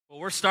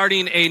We're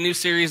starting a new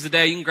series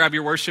today. You can grab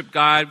your worship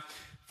guide,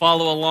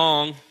 follow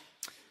along,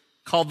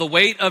 called The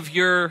Weight of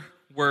Your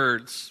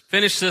Words.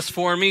 Finish this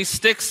for me.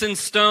 Sticks and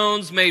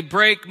stones may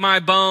break my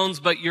bones,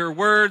 but your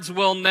words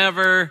will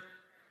never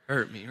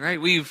hurt me,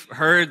 right? We've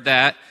heard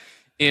that,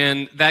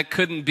 and that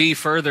couldn't be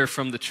further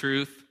from the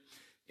truth.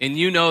 And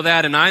you know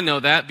that, and I know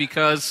that,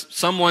 because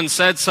someone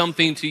said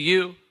something to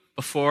you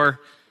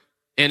before,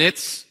 and it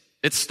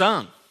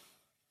stung,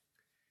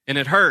 and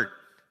it hurt.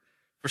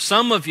 For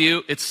some of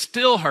you, it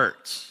still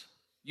hurts.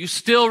 You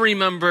still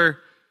remember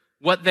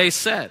what they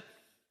said.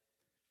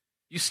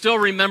 You still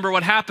remember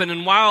what happened.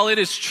 And while it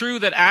is true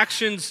that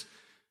actions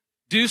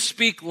do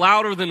speak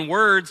louder than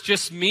words,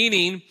 just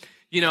meaning,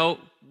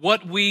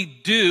 what we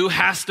do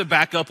has to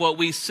back up what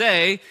we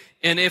say.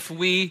 And if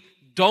we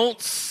don't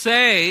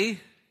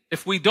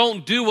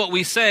do what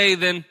we say,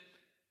 then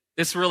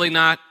it's really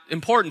not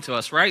important to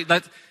us, right?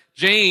 That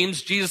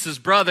James, Jesus'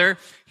 brother,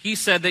 he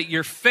said that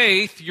your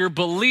faith, your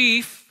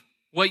belief,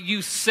 what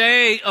you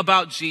say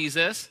about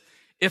Jesus,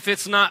 if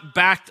it's not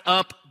backed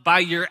up by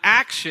your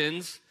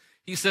actions,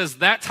 he says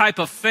that type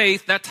of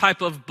faith, that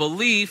type of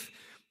belief,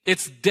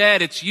 it's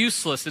dead, it's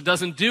useless, it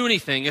doesn't do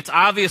anything. It's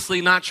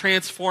obviously not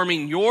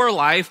transforming your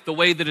life the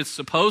way that it's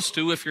supposed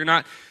to if you're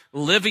not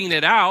living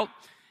it out.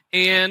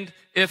 And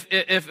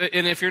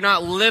if you're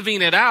not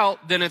living it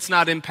out, then it's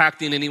not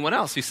impacting anyone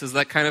else. He says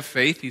that kind of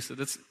faith, he said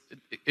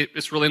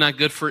it's really not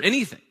good for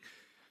anything.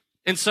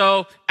 And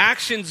so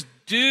actions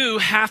do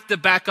have to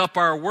back up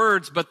our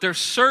words, but there's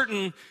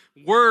certain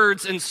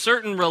words and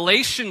certain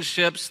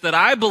relationships that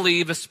I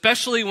believe,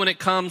 especially when it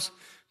comes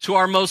to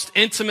our most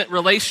intimate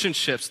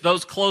relationships,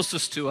 those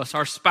closest to us,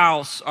 our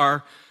spouse,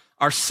 our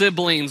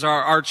siblings,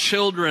 our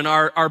children,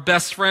 our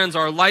best friends,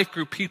 our life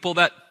group, people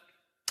that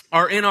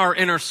are in our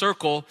inner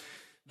circle,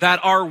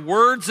 that our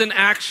words and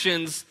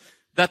actions,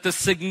 that the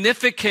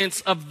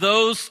significance of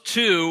those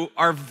two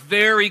are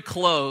very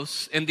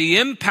close, and the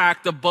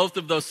impact of both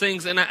of those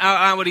things. And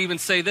I would even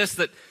say this,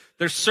 that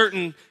there's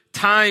certain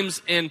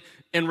times in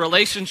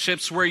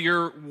relationships where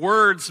your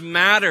words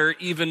matter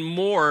even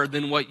more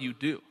than what you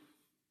do.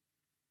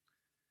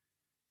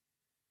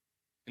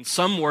 And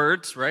some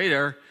words, right,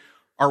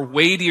 are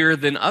weightier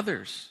than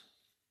others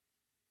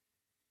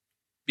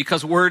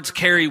because words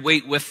carry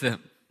weight with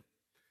them.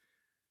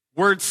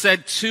 Words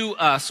said to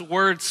us,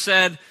 words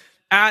said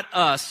at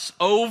us,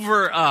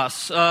 over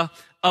us,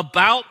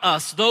 about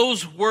us,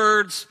 those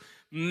words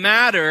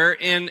matter,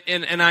 and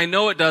I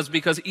know it does,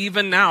 because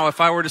even now,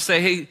 if I were to say,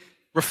 hey,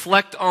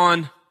 reflect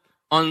on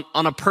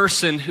a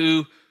person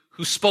who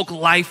spoke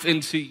life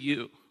into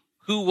you,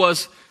 who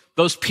was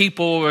those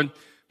people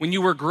when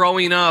you were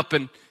growing up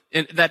and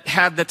that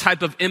had the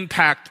type of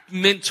impact,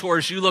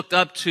 mentors you looked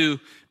up to,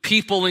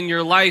 people in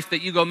your life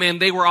that you go, man,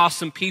 they were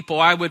awesome people.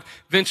 I would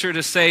venture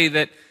to say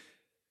that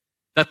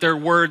their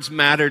words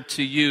mattered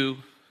to you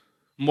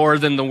more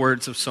than the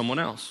words of someone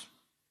else.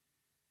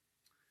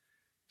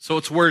 So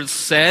it's words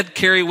said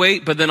carry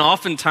weight, but then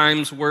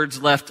oftentimes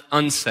words left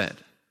unsaid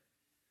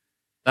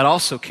that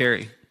also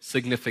carry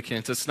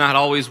significance. It's not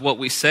always what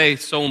we say,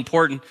 it's so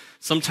important.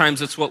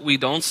 Sometimes it's what we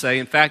don't say.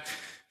 In fact,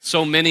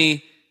 so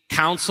many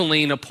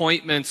counseling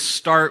appointments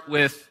start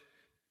with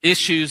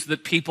issues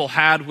that people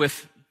had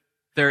with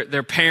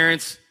their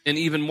parents, and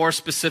even more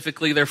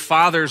specifically, their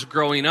fathers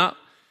growing up.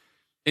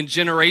 And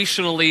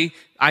generationally,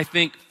 I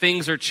think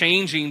things are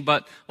changing,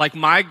 but like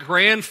my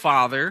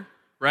grandfather,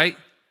 right?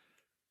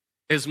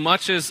 As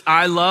much as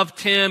I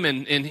loved him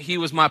and he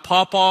was my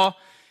pawpaw,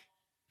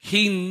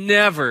 he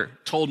never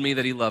told me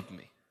that he loved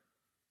me.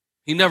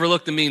 He never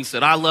looked at me and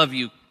said, I love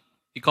you.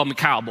 He called me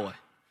cowboy.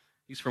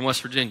 He's from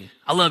West Virginia.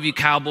 I love you,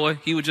 cowboy.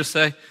 He would just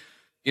say,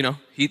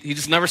 he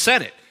just never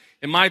said it.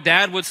 And my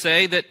dad would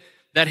say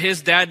that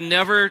his dad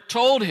never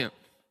told him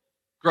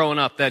growing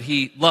up that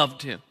he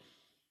loved him,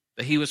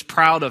 that he was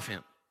proud of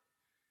him.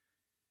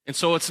 And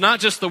so it's not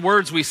just the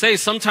words we say.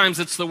 Sometimes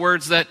it's the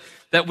words that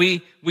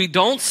we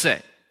don't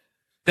say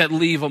that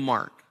leave a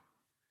mark,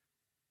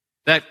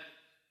 that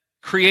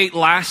create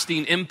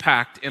lasting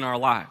impact in our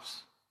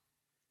lives.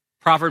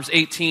 Proverbs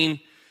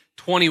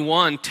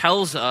 18:21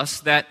 tells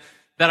us that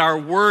our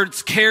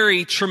words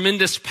carry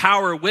tremendous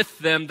power with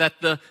them,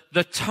 that the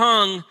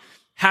tongue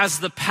has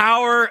the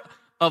power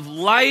of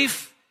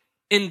life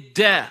and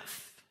death.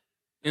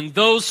 And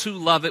those who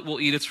love it will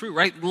eat its fruit,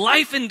 right?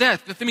 Life and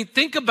death. I mean,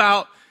 think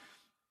about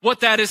what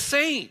that is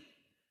saying.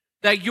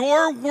 That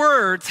your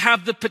words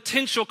have the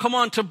potential,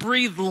 to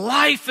breathe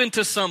life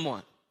into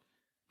someone.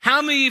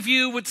 How many of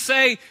you would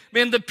say,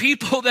 man, the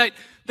people that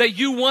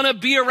you want to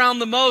be around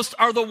the most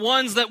are the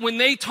ones that when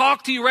they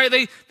talk to you, right,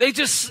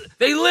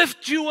 they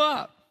lift you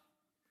up.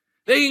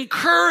 They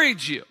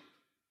encourage you.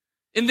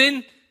 And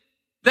then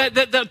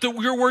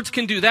your words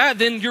can do that.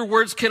 Then your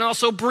words can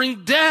also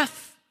bring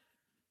death,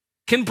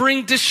 can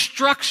bring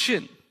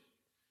destruction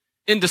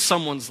into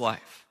someone's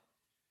life.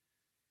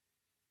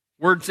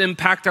 Words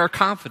impact our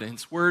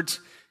confidence. Words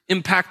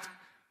impact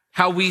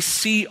how we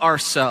see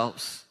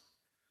ourselves.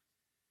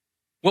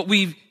 What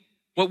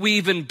what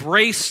we've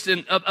embraced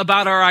and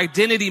about our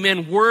identity,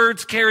 man,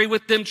 words carry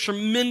with them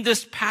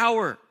tremendous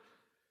power.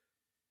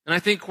 And I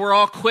think we're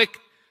all quick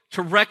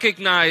to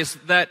recognize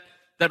that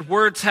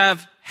words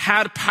have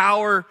had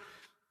power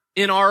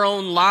in our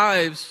own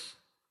lives,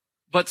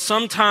 but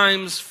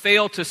sometimes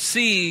fail to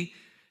see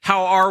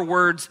how our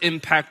words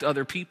impact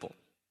other people.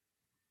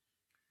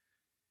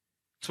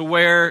 To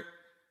where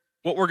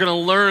what we're going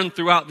to learn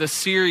throughout this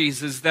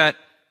series is that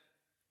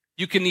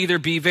you can either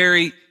be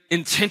very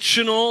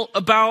intentional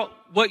about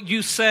what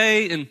you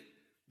say and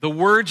the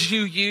words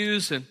you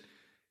use and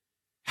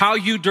how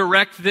you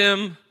direct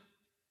them,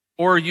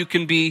 or you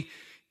can be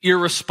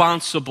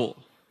irresponsible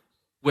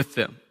with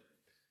them.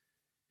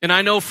 And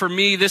I know for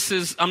me,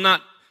 I'm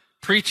not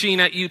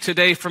preaching at you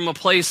today from a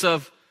place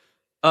of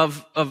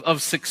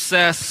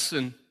success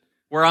and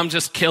where I'm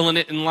just killing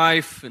it in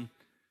life,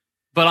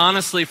 but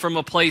honestly from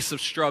a place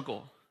of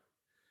struggle.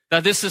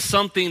 That this is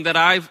something that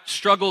I've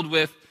struggled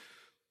with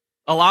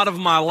a lot of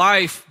my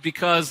life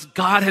because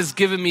God has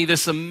given me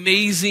this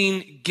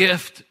amazing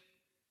gift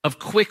of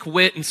quick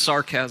wit and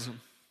sarcasm.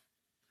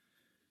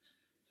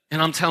 And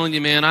I'm telling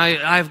you, man,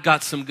 I've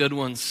got some good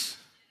ones.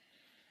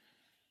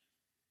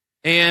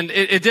 And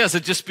it does.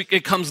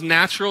 It comes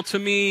natural to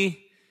me.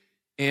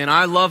 And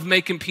I love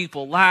making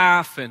people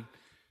laugh.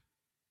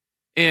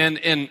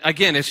 And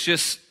again, it's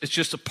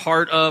just a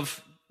part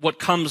of what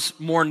comes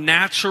more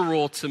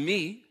natural to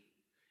me.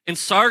 And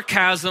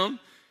sarcasm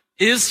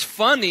is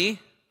funny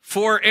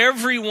for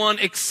everyone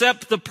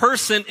except the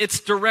person it's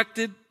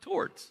directed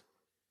towards.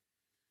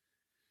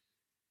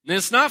 And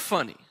it's not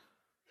funny.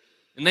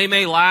 And they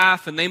may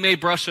laugh and they may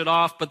brush it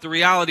off, but the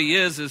reality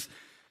is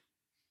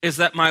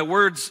that my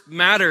words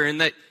matter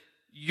and that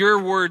your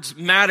words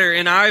matter.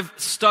 And I've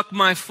stuck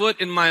my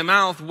foot in my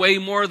mouth way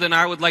more than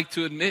I would like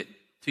to admit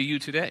to you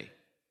today.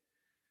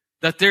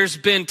 That there's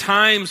been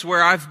times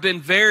where I've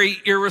been very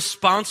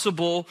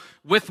irresponsible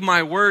with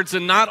my words.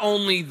 And not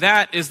only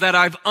that, is that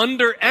I've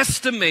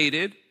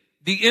underestimated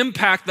the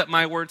impact that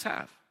my words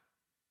have.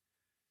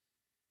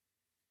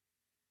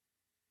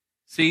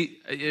 See,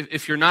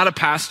 if you're not a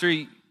pastor,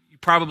 you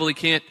probably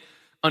can't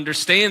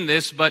understand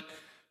this, but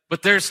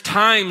there's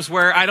times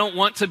where I don't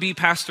want to be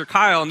Pastor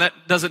Kyle, and that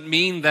doesn't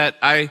mean that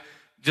I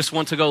just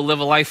want to go live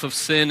a life of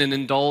sin and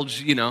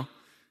indulge,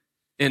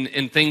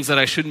 in things that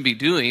I shouldn't be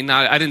doing.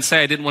 Now, I didn't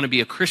say I didn't want to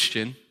be a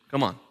Christian.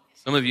 Come on.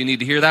 Some of you need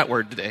to hear that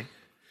word today.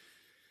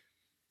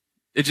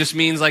 It just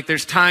means like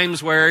there's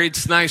times where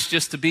it's nice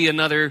just to be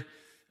another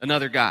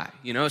guy.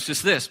 It's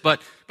just this.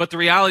 But the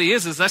reality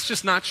is that's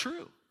just not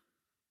true.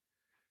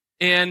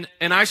 And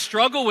I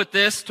struggle with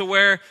this to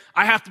where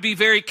I have to be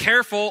very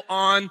careful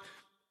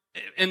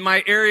in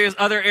my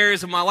other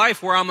areas of my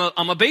life where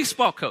I'm a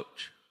baseball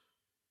coach.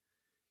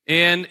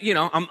 And,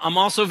 I'm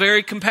also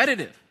very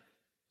competitive.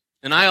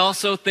 And I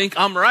also think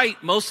I'm right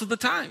most of the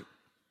time.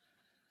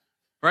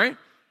 Right?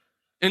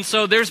 And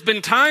so there's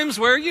been times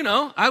where,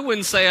 I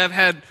wouldn't say I've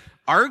had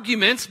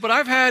arguments, but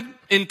I've had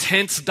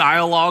intense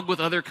dialogue with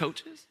other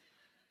coaches.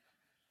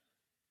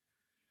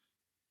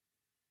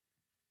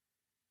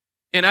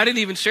 And I didn't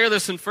even share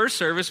this in first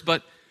service,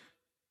 but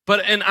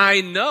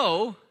I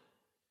know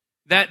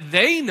that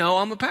they know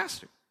I'm a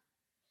pastor.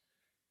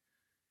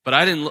 But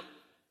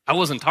I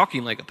wasn't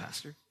talking like a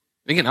pastor.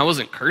 Again, I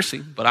wasn't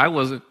cursing, but I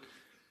wasn't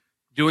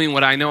doing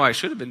what I know I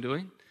should have been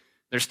doing.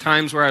 There's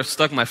times where I've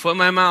stuck my foot in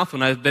my mouth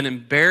when I've been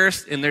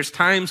embarrassed, and there's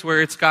times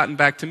where it's gotten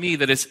back to me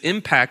that it's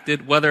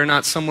impacted whether or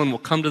not someone will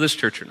come to this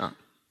church or not.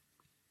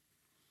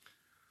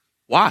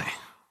 Why?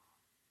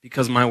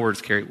 Because my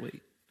words carry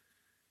weight.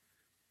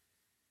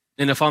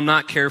 And if I'm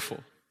not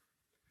careful,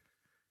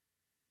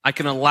 I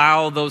can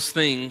allow those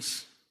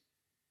things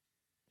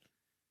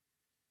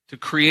to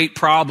create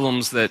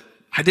problems that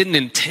I didn't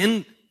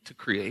intend to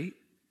create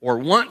or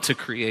want to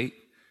create.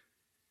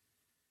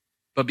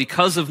 But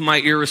because of my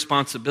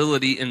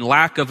irresponsibility and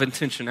lack of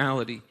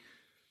intentionality,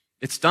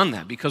 it's done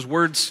that. Because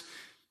words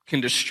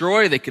can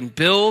destroy, they can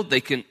build,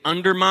 they can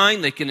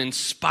undermine, they can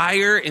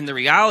inspire. And the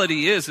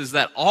reality is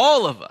that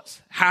all of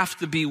us have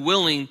to be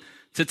willing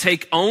to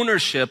take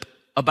ownership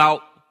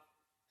about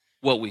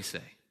what we say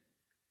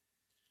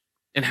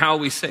and how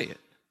we say it.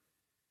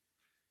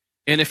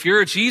 And if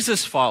you're a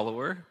Jesus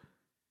follower,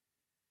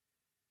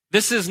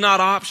 this is not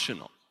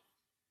optional,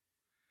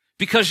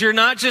 because you're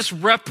not just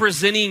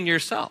representing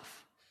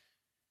yourself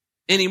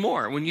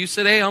anymore. When you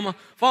said, hey, I'm a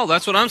follower,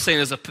 that's what I'm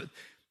saying,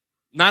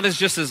 not as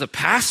just as a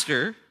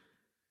pastor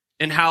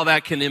and how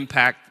that can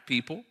impact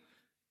people,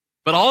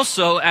 but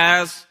also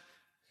as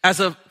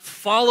a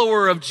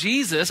follower of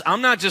Jesus.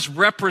 I'm not just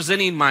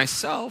representing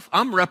myself,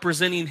 I'm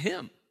representing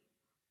him.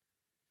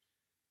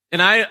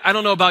 And I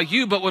don't know about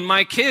you, but when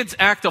my kids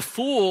act a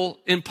fool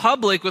in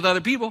public with other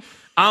people,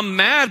 I'm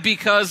mad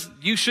because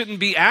you shouldn't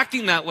be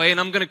acting that way, and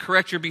I'm going to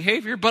correct your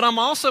behavior, but I'm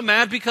also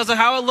mad because of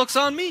how it looks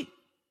on me.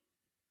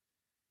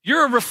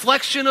 You're a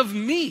reflection of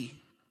me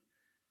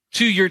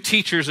to your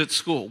teachers at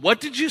school. What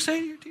did you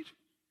say to your teacher?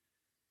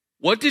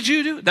 What did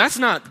you do? That's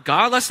not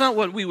God. That's not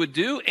what we would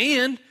do.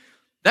 And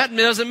that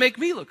doesn't make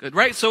me look good,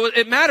 right? So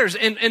it matters.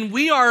 And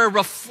we are a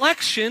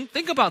reflection.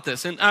 Think about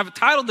this. And I've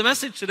titled the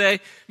message today,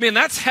 man,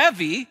 that's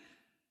heavy,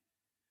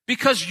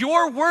 because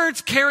your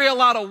words carry a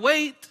lot of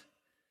weight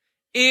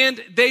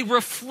and they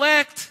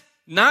reflect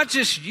not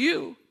just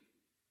you,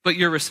 but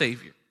you're a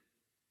Savior,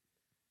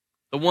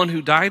 the one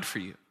who died for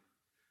you.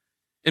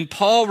 And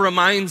Paul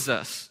reminds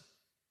us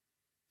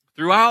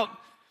throughout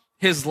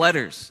his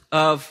letters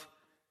of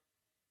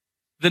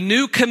the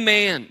new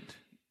command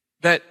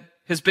that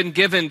has been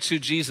given to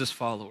Jesus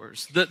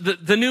followers,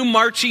 the new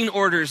marching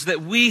orders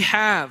that we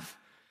have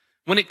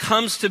when it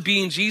comes to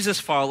being Jesus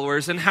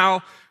followers, and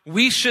how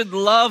we should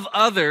love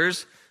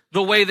others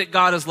the way that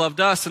God has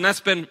loved us. And that's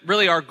been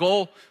really our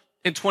goal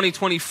in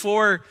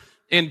 2024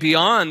 and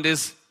beyond,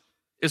 is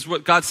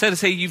what God said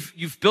is, hey,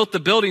 you've built the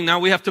building, now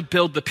we have to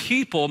build the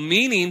people,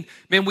 meaning,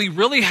 man, we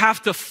really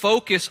have to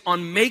focus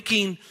on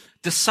making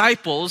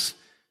disciples,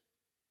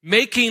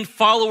 making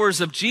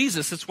followers of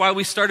Jesus. That's why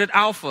we started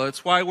Alpha.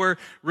 It's why we're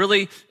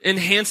really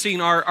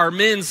enhancing our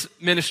men's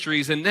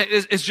ministries. And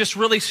it's just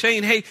really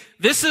saying, hey,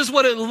 this is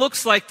what it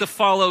looks like to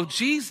follow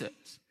Jesus.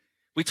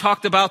 We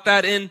talked about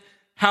that in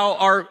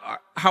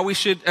how we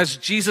should, as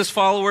Jesus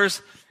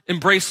followers,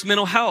 embrace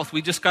mental health.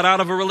 We just got out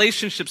of a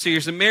relationship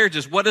series of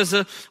marriages. What does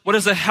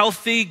a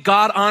healthy,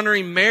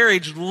 God-honoring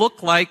marriage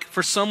look like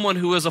for someone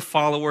who is a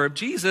follower of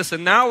Jesus?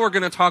 And now we're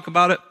going to talk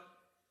about it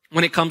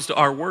when it comes to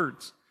our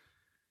words,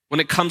 when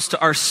it comes to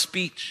our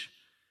speech.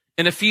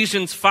 In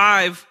Ephesians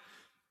 5,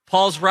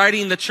 Paul's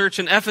writing the church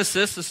in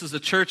Ephesus. This is a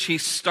church he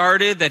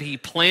started, that he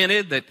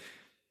planted, that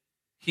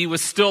he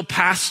was still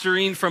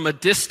pastoring from a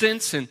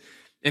distance, and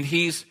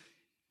he's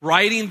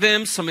writing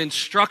them some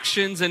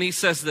instructions, and he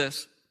says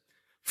this: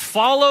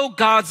 follow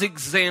God's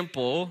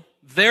example,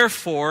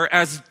 therefore,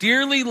 as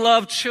dearly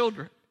loved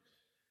children.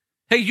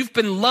 Hey, you've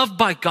been loved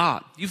by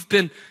God. You've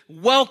been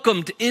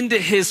welcomed into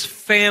his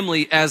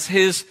family as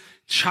his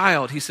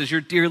child. He says,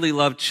 you're dearly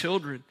loved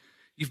children.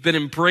 You've been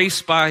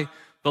embraced by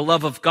the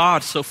love of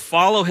God. So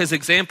follow his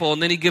example.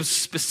 And then he gives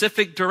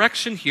specific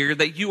direction here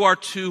that you are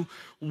to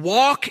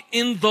walk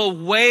in the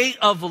way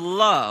of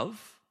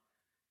love,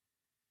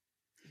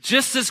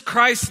 just as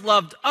Christ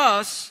loved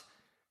us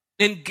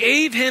and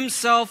gave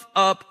himself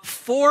up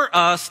for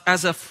us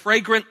as a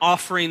fragrant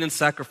offering and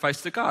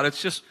sacrifice to God.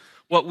 It's just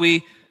what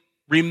we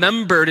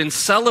remembered and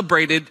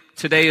celebrated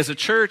today as a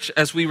church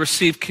as we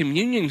receive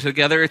communion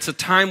together. It's a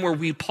time where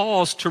we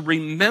pause to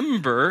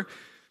remember.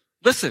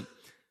 Listen,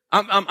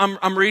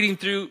 I'm reading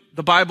through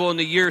the Bible in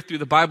a year through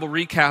the Bible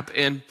recap,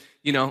 and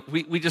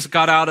we just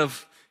got out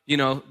of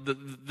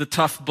the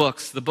tough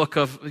books, the book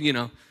of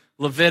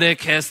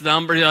Leviticus,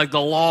 Numbers, like the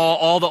law,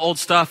 all the old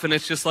stuff, and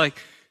it's just like,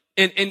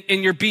 and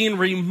you're being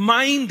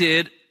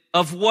reminded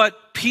of what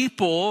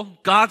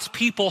God's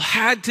people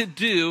had to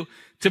do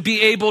to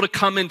be able to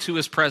come into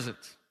his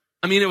presence.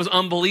 I mean, it was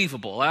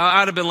unbelievable.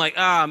 I'd have been like,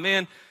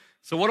 man,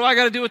 so what do I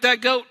got to do with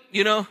that goat?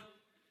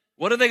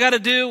 What do they got to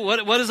do?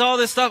 What is all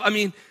this stuff? I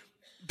mean,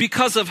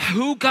 because of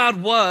who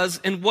God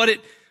was and what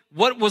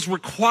was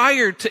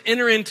required to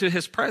enter into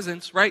his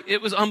presence, right?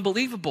 It was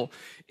unbelievable.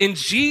 And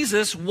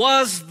Jesus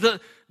was the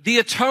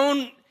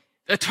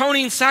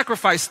atoning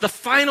sacrifice, the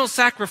final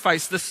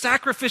sacrifice, the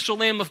sacrificial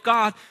Lamb of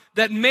God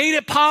that made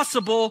it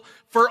possible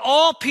for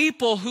all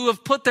people who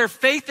have put their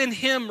faith in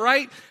him,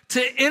 right,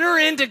 to enter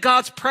into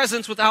God's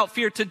presence without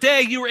fear.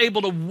 Today, you were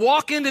able to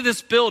walk into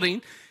this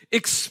building,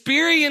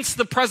 experience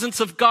the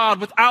presence of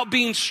God without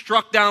being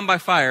struck down by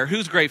fire.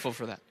 Who's grateful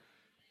for that,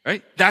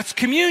 right? That's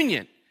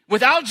communion.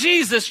 Without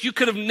Jesus, you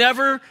could have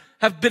never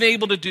have been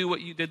able to do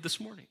what you did this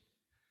morning.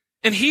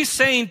 And he's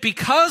saying,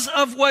 because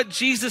of what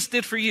Jesus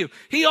did for you,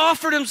 he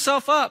offered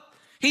himself up.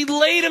 He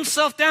laid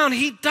himself down.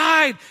 He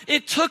died.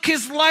 It took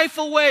his life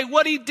away.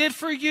 What he did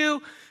for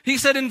you, he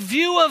said, in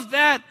view of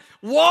that,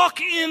 walk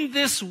in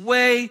this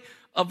way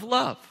of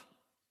love.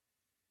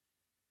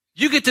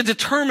 You get to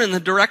determine the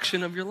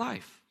direction of your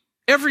life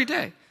every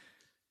day.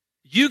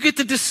 You get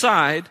to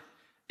decide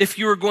if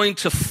you are going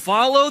to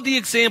follow the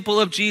example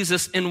of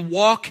Jesus and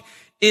walk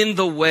in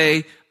the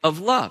way of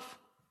love.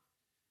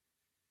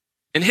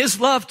 And his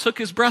love took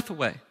his breath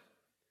away,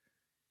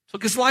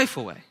 took his life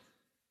away,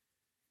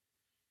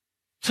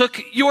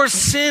 took your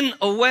sin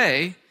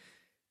away.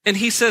 And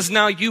he says,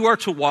 now you are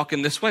to walk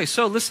in this way.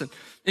 So listen,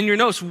 in your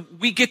notes,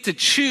 we get to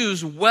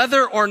choose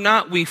whether or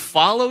not we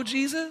follow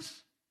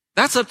Jesus.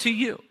 That's up to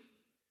you.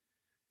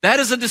 That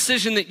is a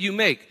decision that you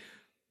make.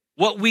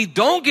 What we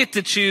don't get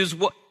to choose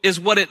is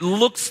what it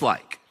looks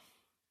like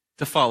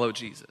to follow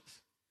Jesus,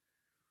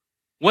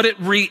 what it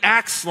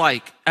reacts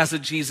like as a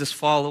Jesus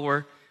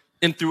follower.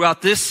 And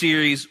throughout this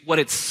series, what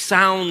it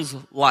sounds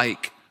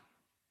like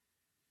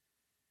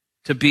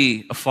to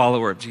be a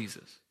follower of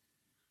Jesus.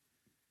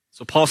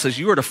 So Paul says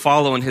you are to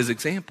follow in his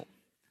example.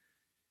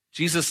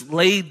 Jesus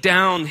laid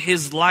down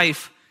his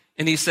life,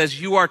 and he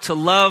says you are to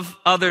love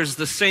others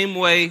the same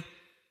way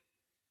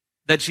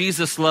that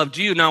Jesus loved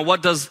you. Now,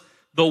 what does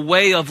the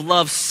way of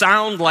love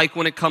sound like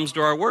when it comes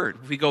to our word?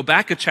 If we go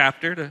back a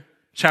chapter to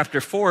chapter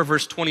 4,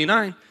 verse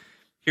 29,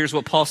 here's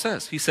what Paul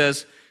says. He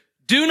says,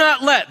 do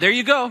not let, there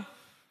you go.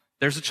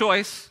 there's a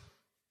choice.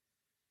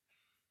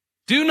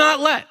 Do not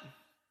let.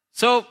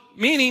 So,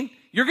 meaning,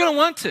 you're going to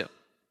want to.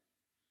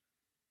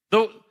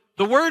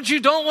 The words you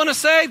don't want to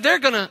say, they're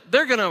going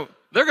to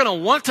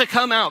want to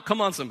come out.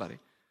 Come on, somebody.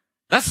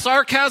 That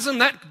sarcasm,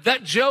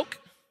 that joke,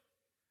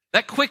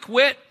 that quick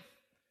wit,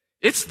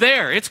 it's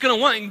there. It's going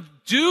to want.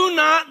 Do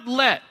not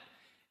let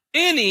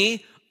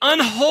any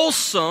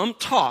unwholesome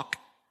talk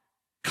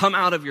come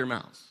out of your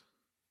mouths.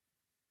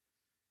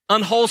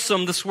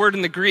 Unwholesome, this word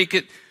in the Greek,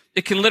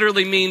 it can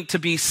literally mean to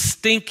be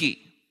stinky.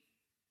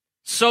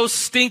 So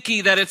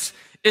stinky that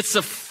it's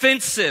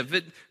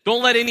offensive.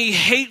 Don't let any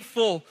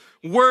hateful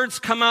words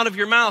come out of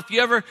your mouth.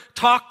 You ever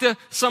talk to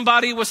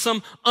somebody with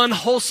some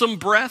unwholesome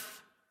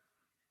breath?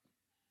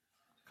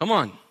 Come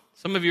on.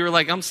 Some of you are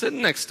like, I'm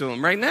sitting next to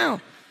him right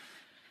now.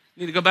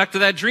 You need to go back to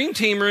that dream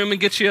team room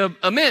and get you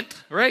a mint,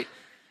 right?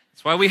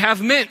 That's why we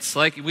have mints.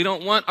 Like, we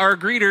don't want our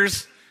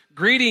greeters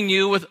greeting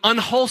you with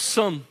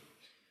unwholesome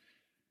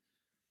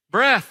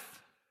breath.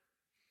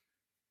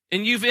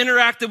 And you've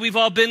interacted, we've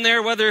all been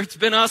there, whether it's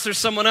been us or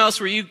someone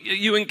else, where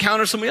you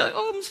encounter somebody like,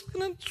 oh, I'm just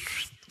going to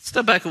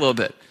step back a little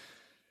bit.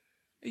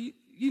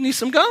 You need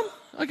some gum?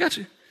 I got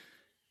you.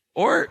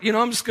 Or,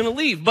 I'm just going to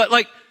leave. But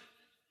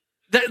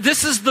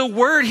this is the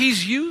word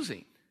he's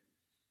using.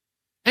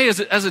 Hey, as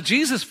a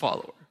Jesus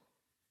follower,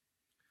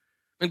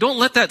 and don't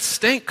let that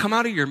stank come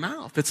out of your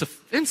mouth. It's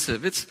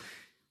offensive.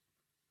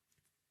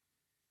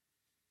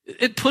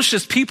 It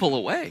pushes people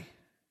away.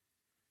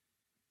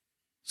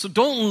 So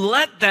don't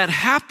let that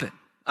happen.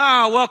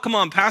 Well, come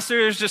on, Pastor.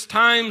 There's just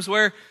times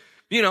where,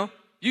 you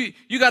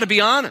got to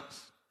be honest.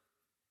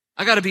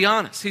 I got to be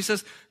honest. He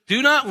says,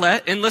 do not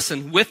let, and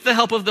listen, with the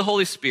help of the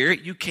Holy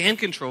Spirit, you can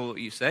control what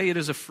you say. It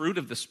is a fruit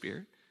of the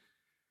Spirit.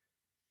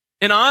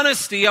 In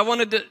honesty, I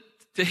wanted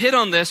to hit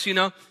on this,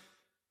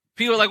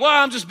 People are like,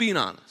 well, I'm just being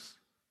honest.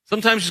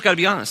 Sometimes you just got to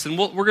be honest. And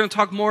we're going to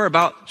talk more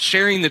about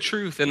sharing the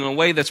truth in a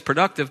way that's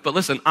productive. But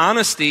listen,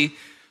 honesty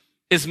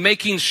is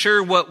making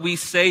sure what we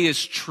say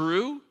is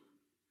true,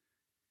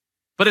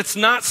 but it's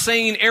not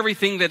saying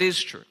everything that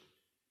is true.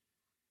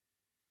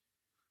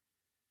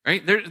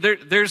 Right?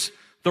 There's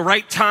the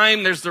right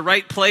time, there's the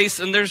right place,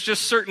 and there's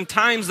just certain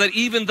times that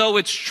even though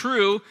it's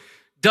true,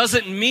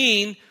 doesn't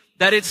mean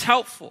that it's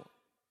helpful.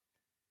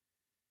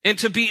 And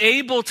to be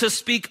able to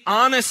speak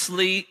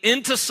honestly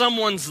into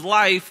someone's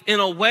life in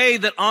a way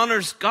that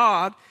honors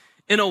God,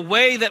 in a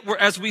way that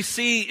as we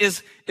see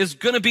is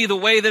going to be the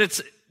way that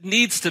it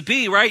needs to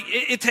be, right?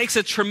 It takes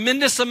a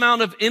tremendous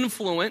amount of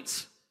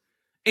influence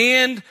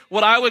and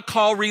what I would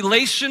call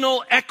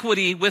relational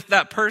equity with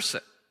that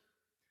person.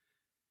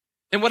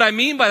 And what I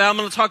mean by that, I'm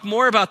going to talk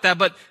more about that,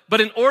 but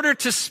in order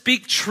to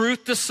speak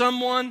truth to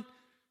someone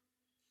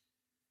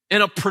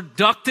in a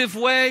productive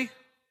way,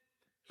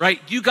 right,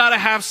 you got to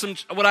have some,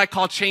 what I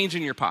call change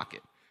in your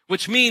pocket,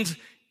 which means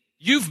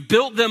you've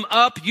built them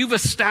up, you've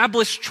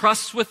established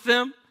trust with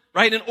them,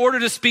 right? In order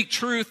to speak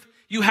truth,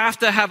 you have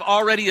to have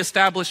already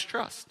established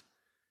trust.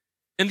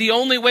 And the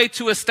only way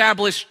to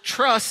establish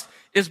trust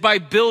is by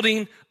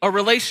building a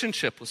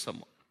relationship with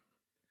someone.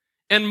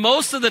 And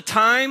most of the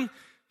time,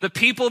 the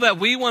people that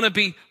we want to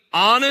be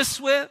honest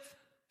with,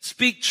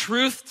 speak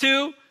truth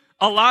to,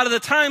 a lot of the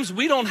times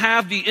we don't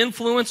have the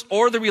influence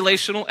or the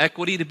relational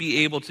equity to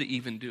be able to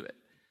even do it.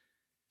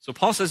 So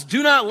Paul says,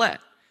 do not let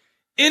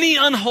any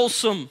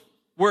unwholesome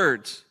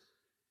words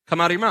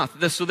come out of your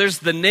mouth. So there's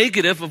the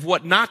negative of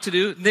what not to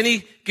do. Then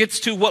he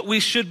gets to what we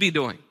should be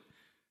doing.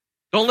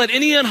 Don't let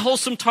any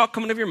unwholesome talk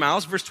come out of your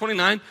mouths, verse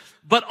 29,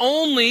 but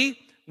only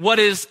what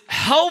is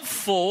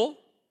helpful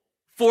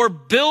for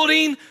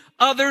building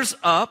others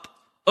up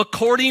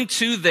according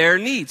to their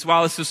needs.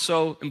 Wow, this is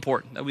so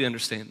important that we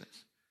understand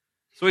this.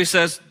 So he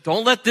says,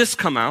 don't let this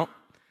come out.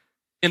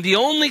 And the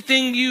only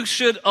thing you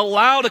should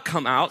allow to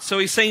come out, so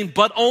he's saying,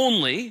 but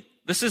only,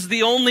 this is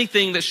the only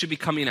thing that should be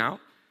coming out.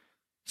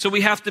 So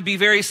we have to be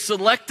very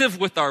selective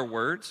with our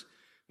words.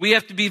 We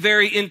have to be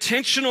very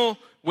intentional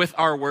with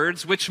our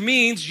words, which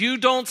means you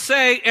don't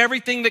say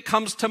everything that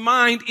comes to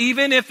mind,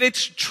 even if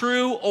it's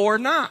true or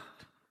not.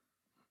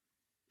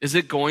 Is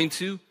it going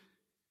to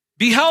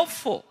be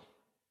helpful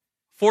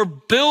for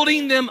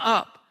building them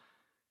up?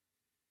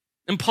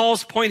 And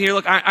Paul's point here,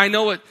 look, I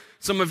know what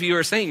some of you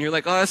are saying. You're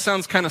like, oh, that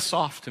sounds kind of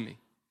soft to me.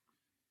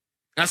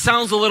 That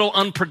sounds a little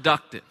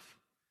unproductive.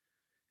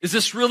 Is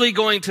this really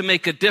going to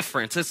make a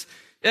difference?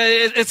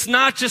 It's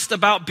not just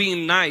about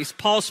being nice.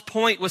 Paul's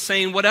point was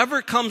saying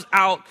whatever comes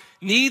out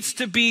needs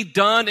to be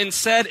done and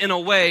said in a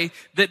way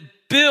that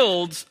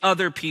builds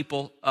other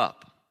people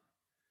up.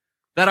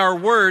 That our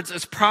words,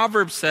 as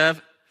Proverbs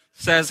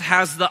says,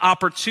 has the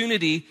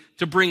opportunity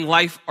to bring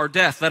life or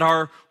death. That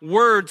our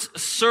words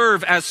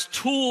serve as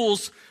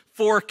tools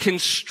for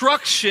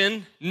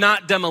construction,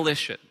 not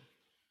demolition.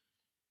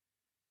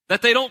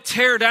 That they don't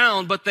tear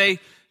down, but they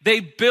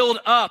build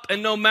up.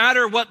 And no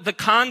matter what the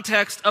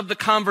context of the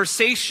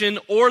conversation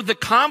or the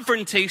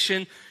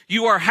confrontation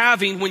you are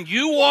having, when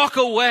you walk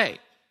away,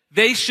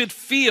 they should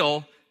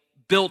feel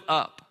built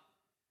up.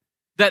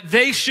 That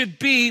they should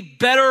be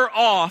better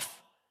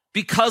off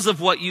because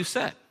of what you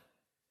said.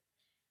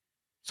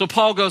 So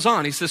Paul goes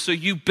on. He says, so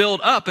you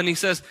build up. And he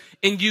says,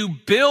 and you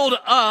build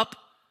up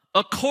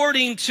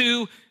according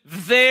to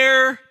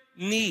their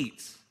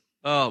needs.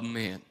 Oh,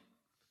 man.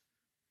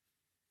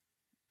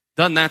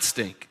 Doesn't that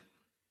stink?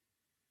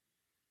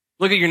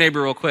 Look at your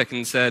neighbor real quick and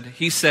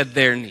he said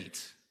their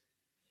needs.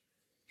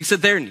 He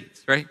said their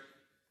needs, right?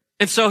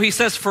 And so he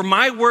says, for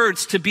my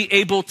words to be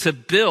able to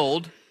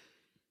build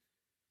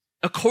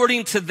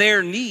according to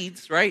their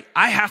needs, right?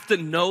 I have to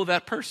know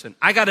that person.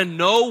 I got to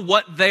know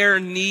what their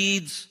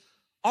needs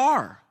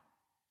are.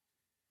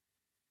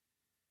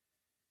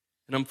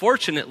 And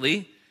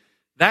unfortunately,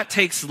 that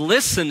takes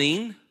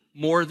listening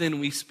more than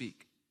we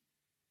speak.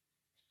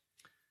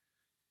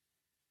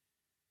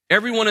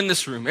 Everyone in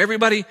this room,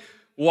 everybody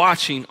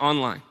watching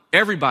online,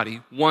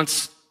 everybody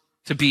wants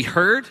to be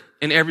heard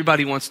and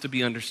everybody wants to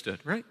be understood,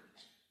 right?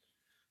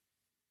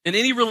 In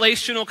any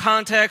relational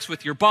context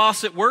with your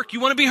boss at work, you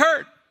want to be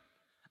heard.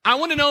 I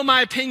want to know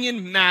my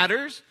opinion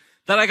matters,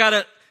 that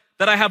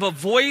I have a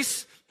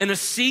voice and a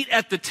seat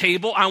at the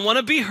table. I want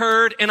to be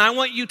heard, and I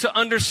want you to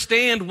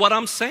understand what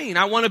I'm saying.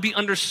 I want to be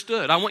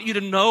understood. I want you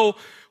to know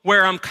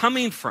where I'm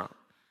coming from.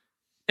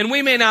 And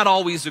we may not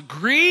always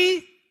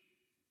agree,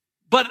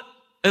 but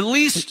at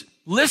least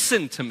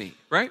listen to me,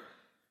 right?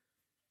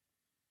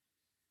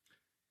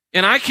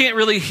 And I can't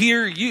really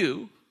hear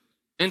you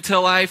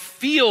until I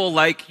feel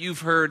like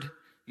you've heard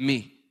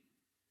me.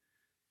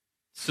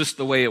 It's just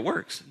the way it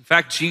works. In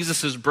fact,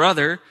 Jesus'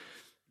 brother,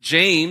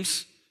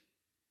 James,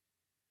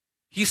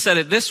 he said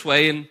it this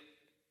way in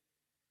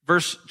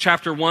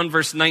chapter 1,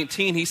 verse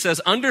 19. He says,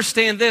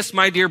 understand this,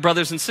 my dear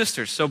brothers and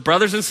sisters. So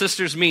brothers and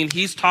sisters mean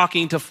he's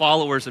talking to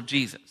followers of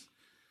Jesus.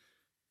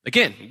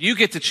 Again, you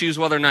get to choose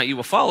whether or not you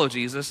will follow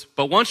Jesus,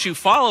 but once you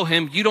follow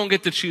him, you don't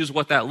get to choose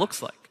what that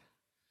looks like.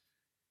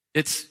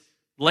 It's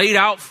laid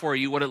out for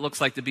you what it looks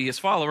like to be his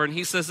follower. And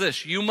he says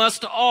this, you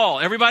must all,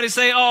 everybody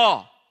say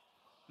all.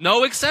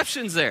 No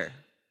exceptions there.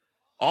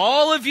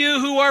 All of you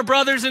who are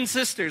brothers and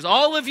sisters,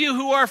 all of you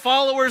who are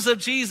followers of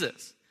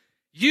Jesus,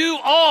 you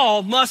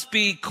all must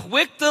be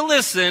quick to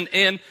listen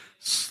and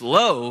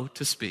slow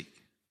to speak.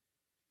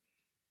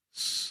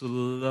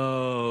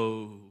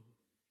 Slow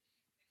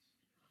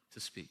to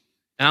speak.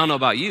 And I don't know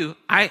about you.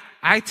 I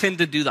tend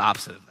to do the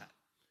opposite of that.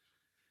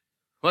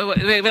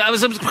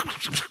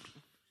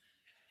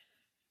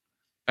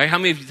 Right, how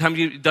many times have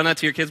you done that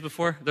to your kids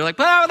before? They're like,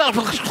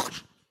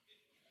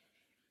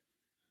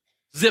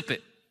 zip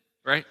it,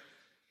 right?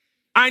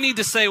 I need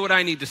to say what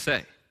I need to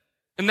say.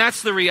 And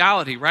that's the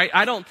reality, right?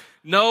 I don't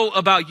know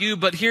about you,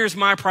 but here's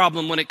my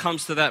problem when it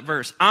comes to that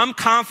verse. I'm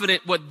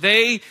confident what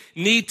they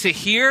need to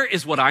hear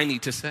is what I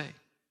need to say.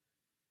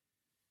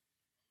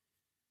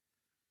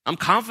 I'm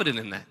confident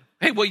in that.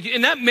 Hey, well,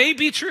 and that may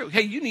be true.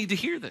 Hey, you need to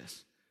hear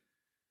this.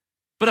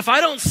 But if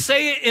I don't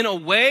say it in a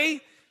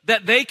way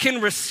that they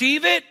can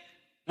receive it,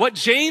 what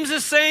James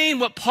is saying,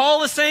 what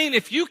Paul is saying,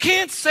 if you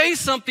can't say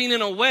something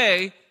in a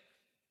way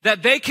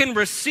that they can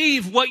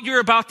receive what you're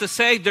about to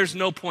say, there's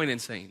no point in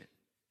saying it.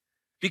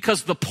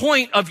 Because the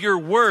point of your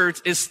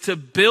words is to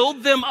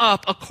build them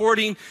up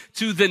according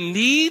to the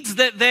needs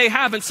that they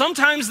have. And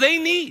sometimes they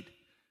need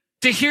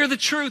to hear the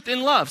truth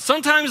in love.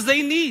 Sometimes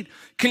they need,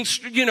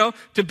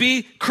 to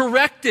be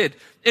corrected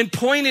and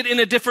pointed in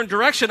a different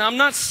direction. I'm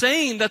not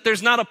saying that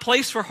there's not a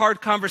place for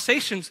hard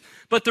conversations,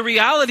 but the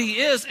reality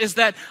is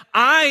that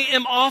I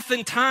am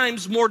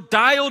oftentimes more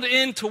dialed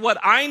into what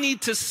I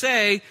need to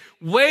say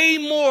way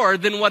more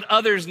than what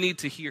others need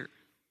to hear.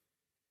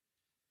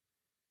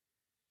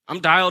 I'm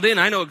dialed in.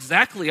 I know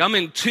exactly. I'm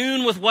in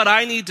tune with what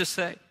I need to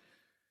say.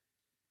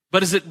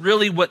 But is it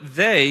really what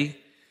they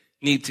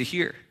need to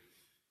hear?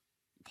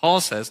 Paul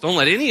says, don't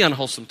let any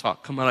unwholesome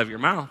talk come out of your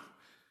mouth,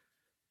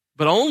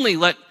 but only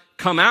let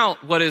come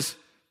out what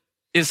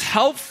is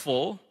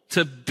helpful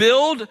to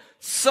build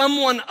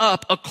someone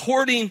up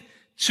according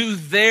to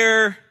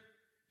their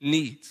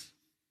needs.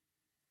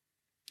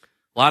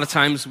 A lot of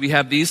times we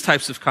have these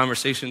types of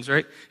conversations,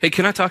 right? Hey,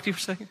 can I talk to you for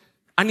a second?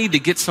 I need to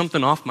get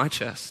something off my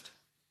chest.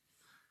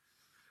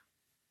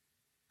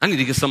 I need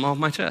to get something off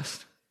my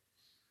chest.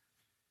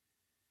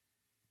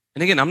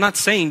 And again, I'm not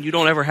saying you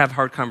don't ever have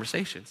hard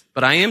conversations,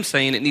 but I am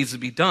saying it needs to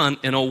be done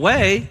in a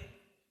way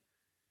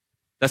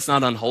that's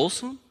not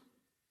unwholesome,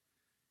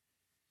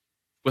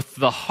 with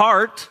the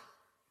heart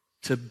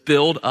to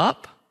build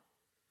up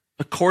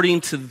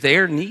according to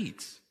their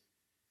needs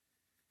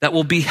that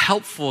will be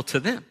helpful to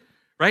them,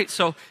 right?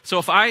 So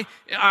if I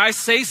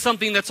say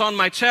something that's on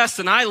my chest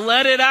and I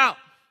let it out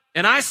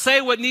and I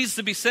say what needs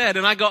to be said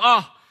and I go,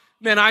 oh,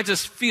 man, I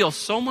just feel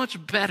so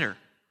much better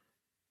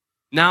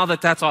now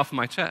that that's off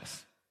my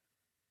chest.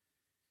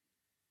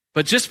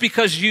 But just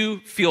because you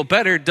feel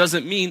better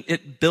doesn't mean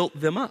it built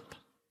them up.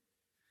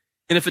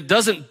 And if it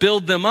doesn't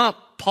build them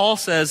up, Paul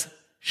says,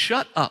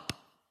 shut up.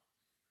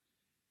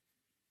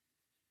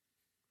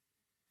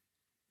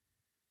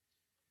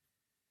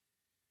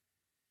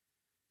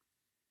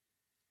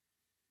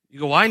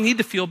 You go, well, I need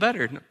to feel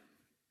better. No.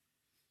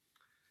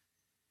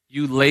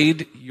 You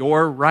laid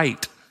your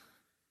right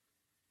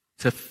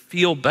to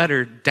feel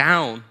better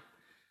down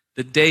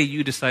the day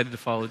you decided to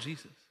follow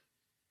Jesus.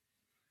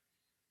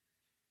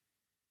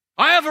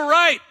 I have a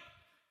right.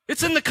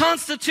 It's in the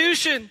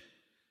Constitution.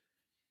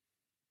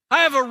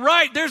 I have a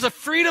right. There's a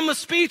freedom of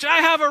speech. I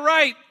have a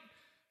right.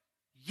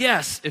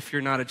 Yes, if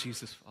you're not a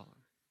Jesus follower.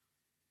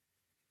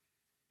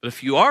 But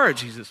if you are a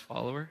Jesus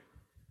follower,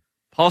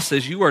 Paul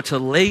says you are to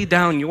lay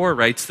down your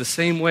rights the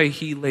same way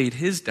he laid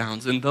his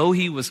down. And though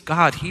he was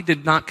God, he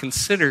did not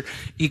consider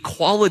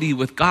equality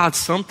with God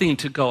something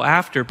to go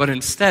after, but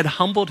instead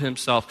humbled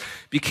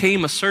himself,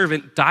 became a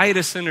servant, died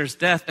a sinner's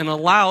death, and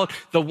allowed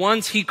the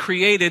ones he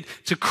created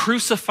to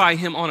crucify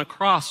him on a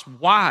cross.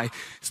 Why?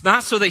 It's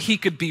not so that he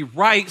could be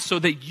right, so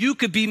that you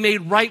could be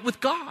made right with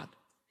God.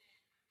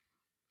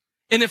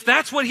 And if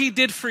that's what he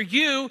did for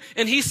you,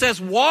 and he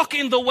says, walk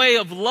in the way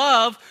of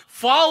love,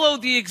 follow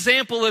the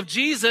example of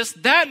Jesus,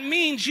 that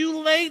means you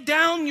lay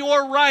down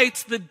your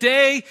rights the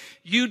day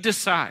you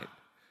decide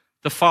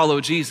to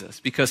follow Jesus.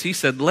 Because he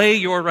said, lay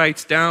your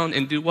rights down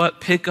and do what?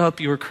 Pick up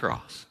your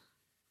cross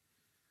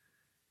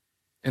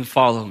and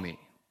follow me.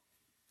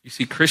 You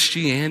see,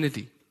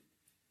 Christianity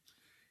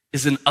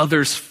is an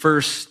others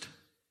first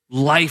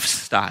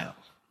lifestyle.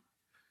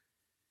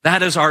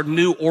 That is our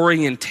new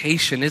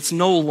orientation. It's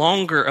no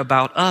longer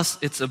about us.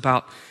 It's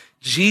about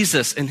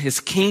Jesus and his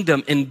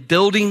kingdom and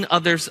building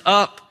others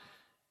up.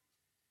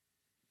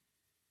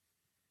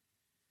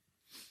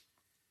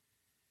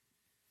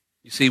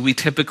 You see, we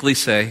typically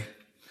say,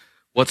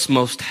 what's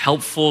most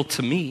helpful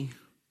to me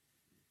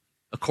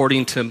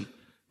according to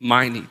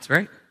my needs,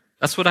 right?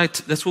 That's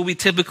what we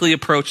typically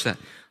approach that.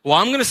 Well,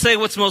 I'm going to say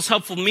what's most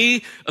helpful to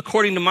me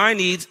according to my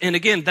needs. And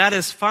again, that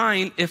is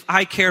fine if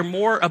I care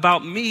more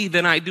about me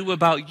than I do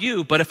about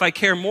you. But if I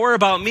care more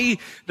about me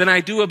than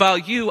I do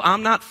about you,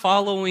 I'm not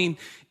following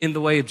in the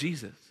way of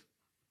Jesus.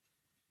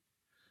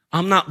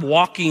 I'm not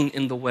walking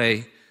in the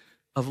way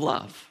of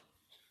love.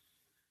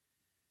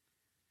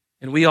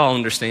 And we all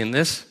understand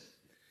this.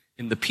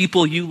 And the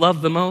people you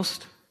love the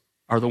most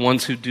are the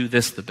ones who do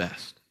this the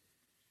best.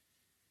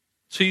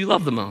 It's who you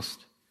love the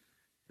most.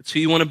 It's who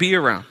you want to be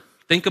around.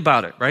 Think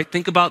about it, right?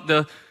 Think about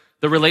the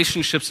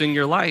relationships in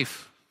your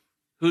life.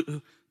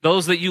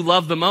 Those that you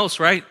love the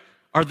most, right,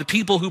 are the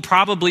people who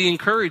probably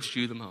encouraged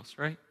you the most,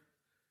 right?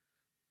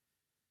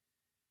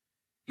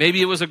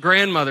 Maybe it was a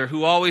grandmother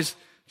who always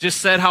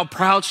just said how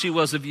proud she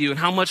was of you and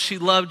how much she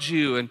loved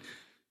you.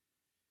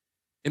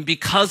 And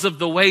because of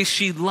the way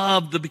she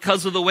loved,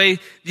 because of the way,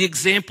 the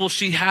example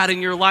she had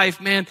in your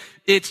life, man,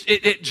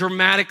 it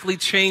dramatically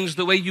changed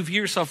the way you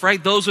view yourself,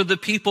 right? Those are the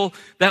people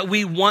that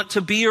we want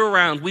to be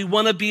around. We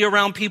want to be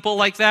around people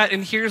like that.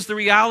 And here's the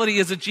reality: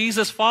 as a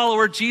Jesus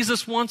follower,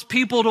 Jesus wants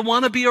people to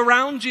want to be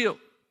around you.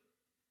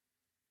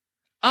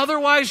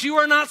 Otherwise, you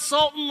are not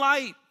salt and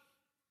light.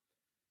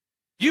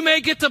 You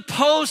may get to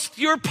post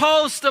your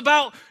post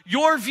about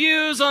your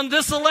views on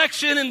this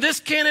election and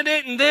this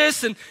candidate and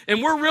this, and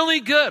we're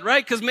really good,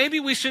 right? Because maybe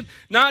we should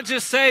not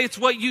just say it's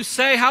what you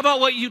say. How about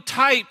what you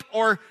type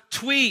or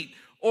tweet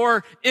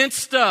or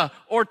Insta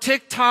or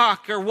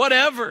TikTok or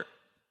whatever?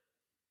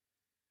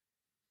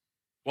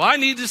 Well, I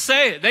need to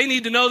say it. They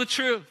need to know the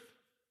truth.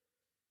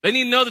 They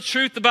need to know the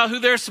truth about who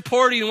they're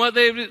supporting and what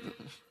they...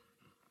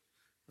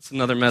 That's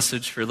another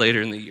message for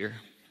later in the year.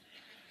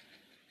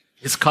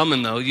 It's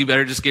coming, though. You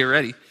better just get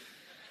ready.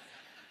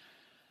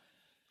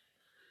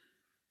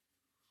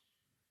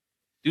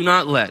 Do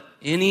not let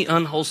any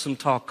unwholesome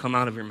talk come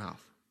out of your mouth.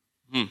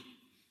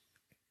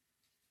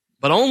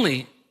 But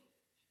only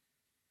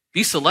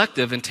be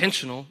selective,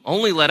 intentional.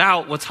 Only let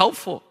out what's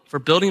helpful for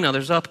building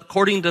others up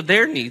according to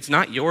their needs,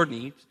 not your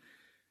needs.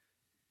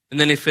 And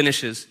then he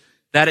finishes,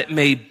 that it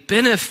may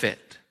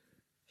benefit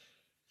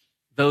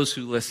those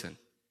who listen.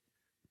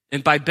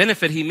 And by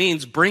benefit, he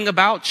means bring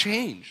about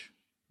change.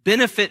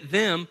 Benefit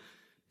them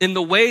in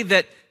the way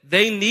that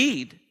they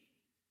need.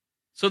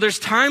 So there's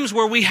times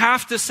where we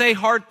have to say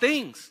hard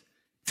things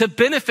to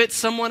benefit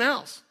someone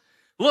else.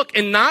 Look,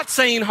 and not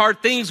saying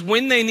hard things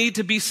when they need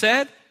to be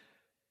said,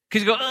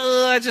 because you go,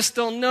 I just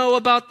don't know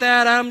about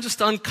that. I'm just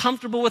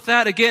uncomfortable with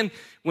that. Again,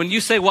 when you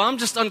say, well, I'm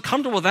just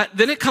uncomfortable with that,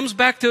 then it comes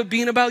back to it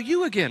being about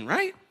you again,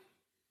 right?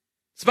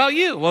 It's about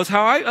you. Well, it's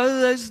how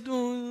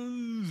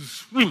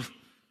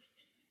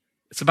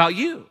it's about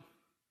you.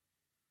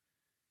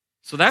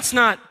 So that's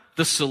not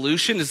the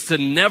solution, is to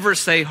never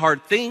say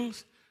hard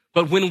things.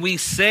 But when we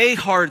say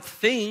hard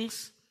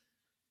things,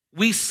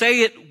 we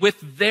say it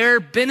with their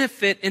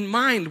benefit in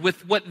mind,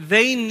 with what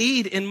they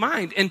need in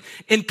mind.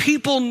 And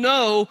people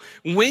know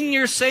when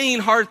you're saying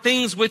hard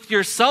things with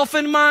yourself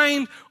in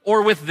mind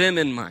or with them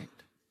in mind.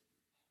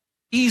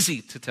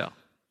 Easy to tell.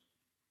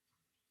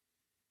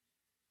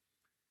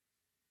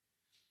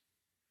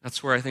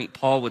 That's where I think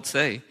Paul would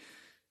say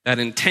that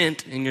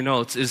intent in your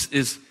notes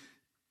is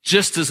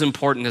just as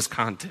important as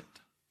content.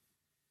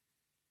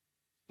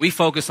 We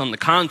focus on the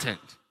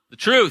content, the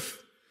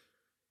truth.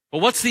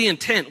 But what's the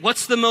intent?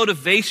 What's the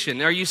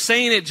motivation? Are you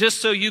saying it just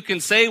so you can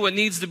say what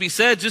needs to be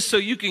said, just so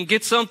you can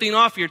get something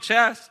off your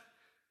chest?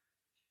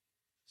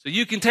 So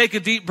you can take a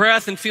deep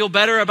breath and feel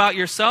better about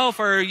yourself?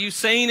 Or are you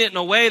saying it in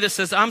a way that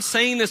says, I'm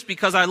saying this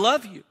because I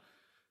love you.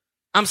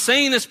 I'm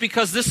saying this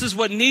because this is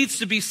what needs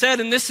to be said,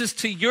 and this is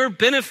to your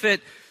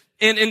benefit.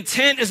 And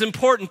intent is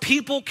important.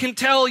 People can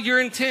tell your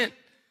intent.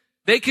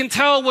 They can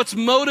tell what's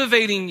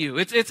motivating you.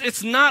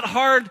 It's not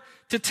hard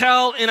to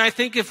tell, and I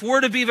think if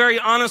we're to be very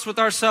honest with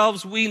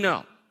ourselves, we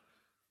know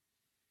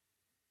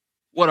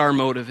what our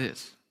motive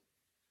is.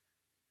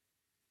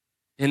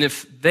 And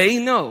if they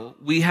know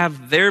we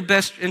have their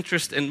best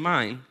interest in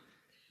mind,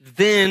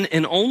 then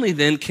and only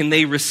then can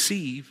they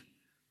receive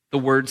the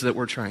words that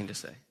we're trying to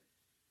say.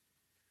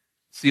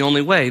 It's the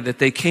only way that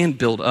they can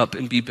build up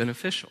and be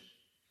beneficial.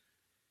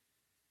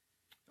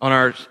 On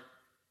our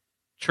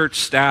church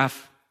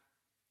staff,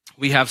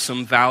 we have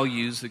some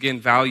values.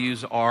 Again,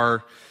 values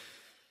are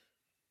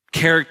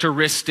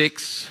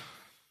characteristics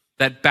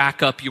that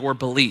back up your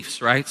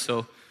beliefs, right?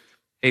 So,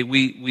 hey,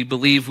 we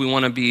believe we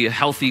want to be a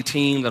healthy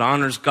team that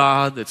honors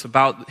God, that's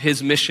about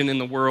his mission in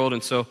the world.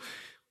 And so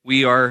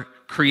we are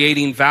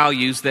creating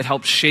values that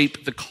help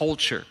shape the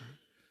culture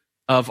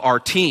of our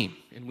team.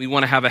 And we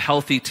want to have a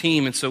healthy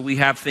team. And so we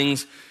have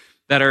things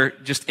that are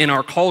just in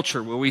our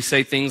culture where we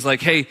say things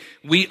like, hey,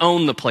 we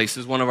own the place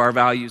is one of our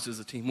values as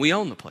a team. We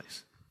own the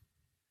place.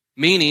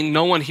 Meaning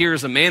no one here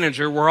is a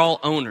manager. We're all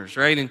owners,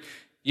 right? And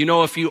you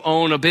know, if you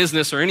own a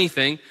business or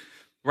anything,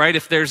 right,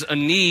 if there's a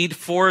need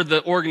for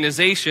the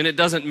organization, it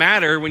doesn't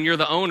matter when you're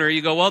the owner.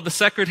 You go, well, the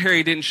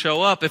secretary didn't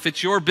show up. If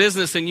it's your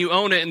business and you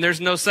own it and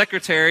there's no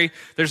secretary,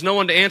 there's no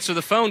one to answer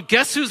the phone,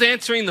 guess who's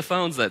answering the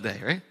phones that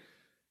day, right?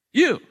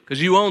 You, because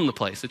you own the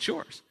place. It's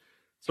yours.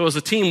 So as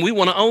a team, we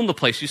want to own the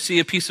place. You see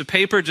a piece of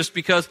paper, just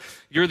because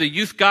you're the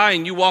youth guy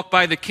and you walk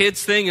by the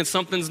kids thing and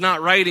something's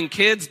not right in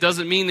kids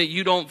doesn't mean that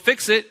you don't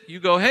fix it.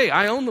 You go, hey,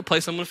 I own the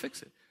place. I'm going to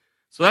fix it.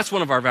 So that's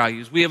one of our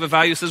values. We have a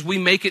value that says we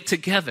make it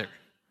together.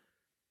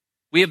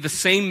 We have the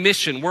same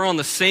mission. We're on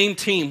the same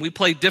team. We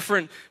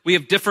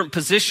have different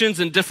positions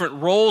and different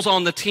roles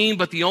on the team,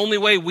 but the only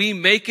way we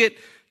make it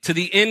to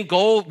the end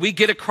goal, we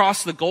get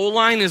across the goal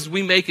line, is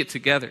we make it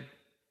together.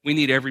 We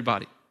need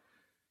everybody.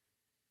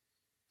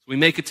 So we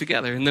make it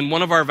together. And then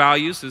one of our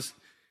values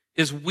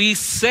is we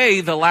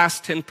say the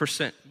last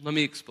 10%. Let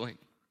me explain.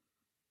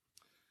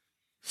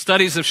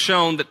 Studies have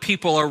shown that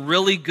people are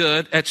really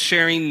good at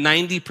sharing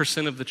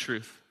 90% of the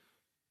truth.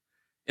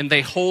 And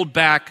they hold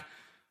back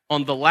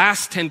on the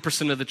last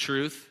 10% of the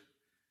truth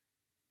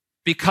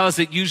because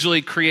it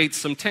usually creates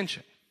some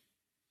tension.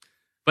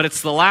 But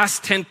it's the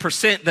last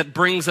 10% that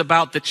brings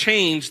about the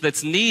change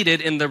that's needed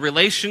in the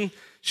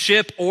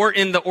relationship or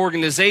in the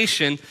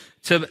organization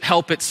to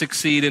help it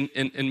succeed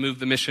and move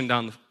the mission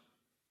down.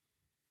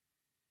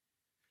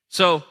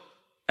 So,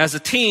 as a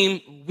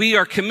team, we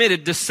are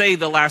committed to say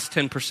the last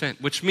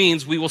 10%, which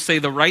means we will say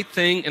the right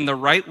thing in the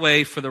right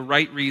way for the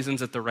right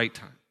reasons at the right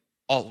time.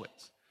 Always.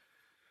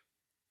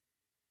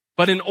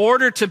 But in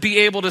order to be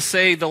able to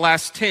say the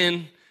last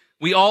 10,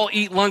 we all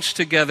eat lunch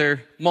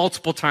together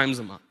multiple times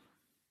a month.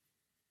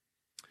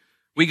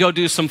 We go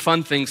do some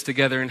fun things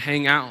together and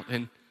hang out,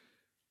 and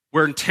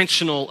we're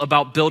intentional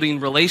about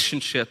building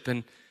relationship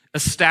and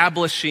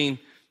establishing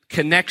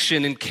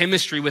connection and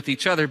chemistry with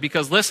each other,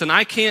 because listen,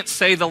 I can't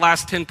say the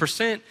last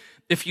 10%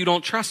 if you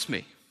don't trust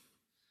me.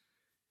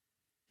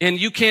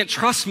 And you can't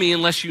trust me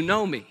unless you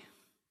know me.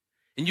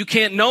 And you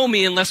can't know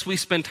me unless we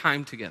spend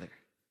time together.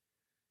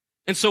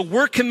 And so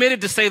we're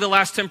committed to say the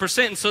last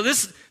 10%. And so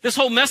this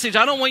whole message,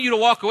 I don't want you to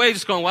walk away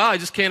just going, wow, I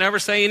just can't ever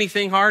say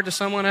anything hard to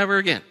someone ever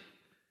again.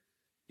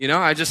 You know,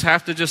 I just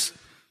have to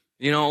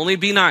only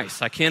be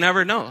nice. I can't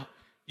ever know.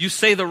 You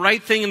say the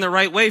right thing in the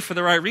right way for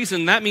the right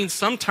reason. That means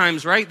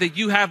sometimes, right, that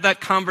you have that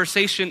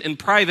conversation in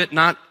private,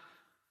 not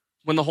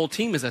when the whole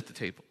team is at the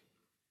table.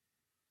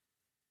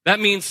 That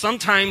means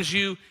sometimes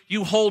you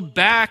hold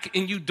back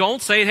and you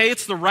don't say, hey,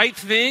 it's the right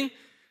thing,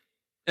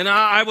 and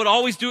I would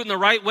always do it in the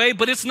right way,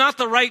 but it's not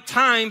the right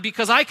time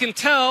because I can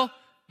tell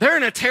they're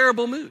in a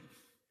terrible mood,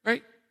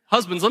 right?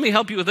 Husbands, let me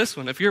help you with this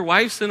one. If your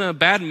wife's in a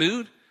bad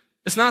mood,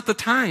 it's not the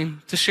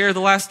time to share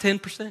the last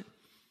 10%.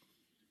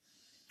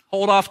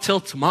 Hold off till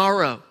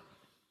tomorrow,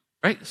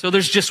 right? So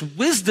there's just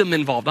wisdom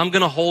involved. I'm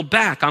going to hold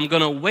back. I'm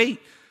going to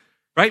wait,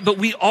 right? But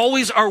we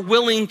always are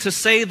willing to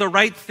say the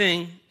right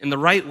thing in the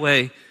right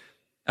way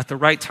at the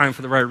right time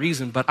for the right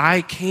reason. But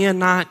I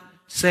cannot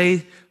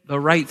say the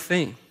right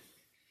thing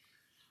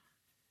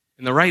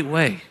in the right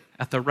way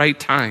at the right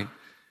time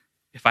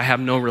if I have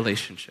no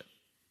relationship.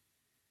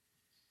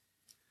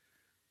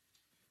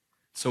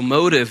 So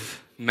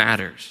motive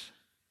matters.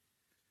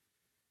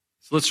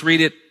 So let's read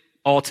it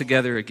all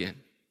together again.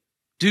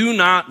 Do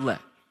not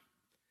let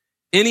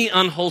any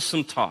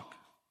unwholesome talk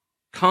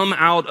come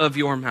out of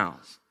your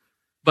mouths,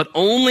 but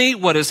only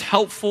what is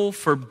helpful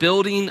for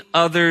building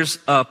others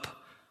up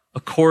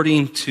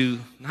according to,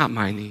 not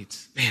my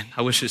needs. Man,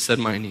 I wish it said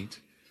my needs.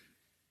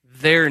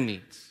 Their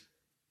needs.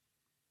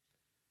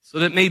 So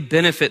that it may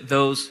benefit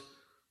those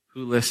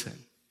who listen.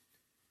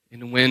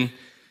 And when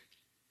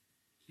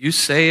you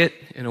say it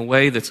in a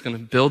way that's going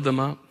to build them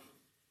up,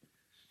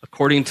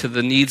 according to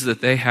the needs that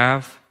they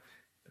have,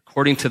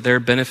 according to their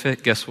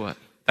benefit, guess what?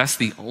 That's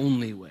the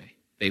only way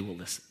they will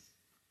listen.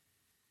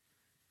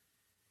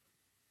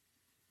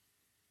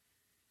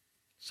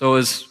 So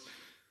as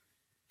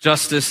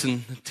Justice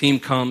and the team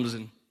comes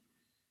and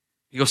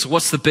You go, so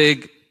what's the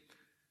big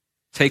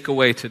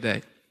takeaway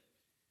today?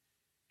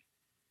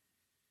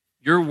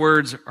 Your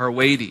words are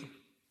weighty.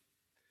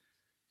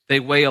 They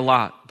weigh a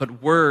lot,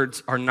 but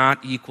words are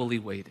not equally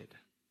weighted.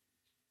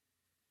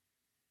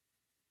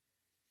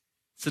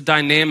 It's a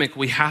dynamic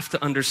we have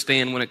to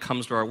understand when it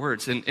comes to our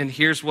words. And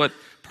here's what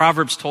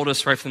Proverbs told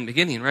us right from the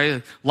beginning,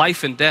 right?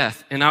 Life and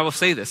death. And I will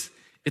say this.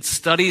 Its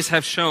studies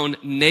have shown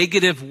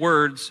negative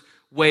words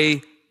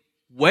weigh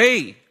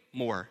way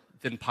more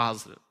than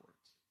positive words.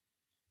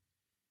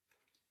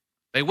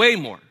 They weigh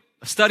more.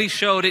 A study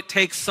showed it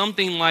takes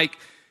something like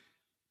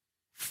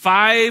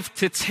 5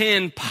 to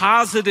 10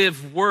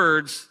 positive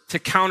words to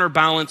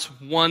counterbalance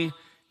one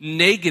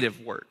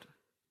negative word.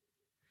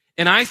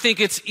 And I think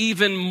it's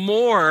even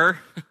more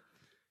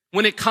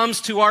when it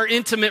comes to our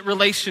intimate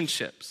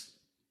relationships.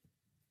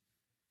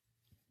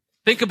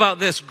 Think about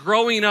this.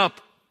 Growing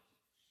up,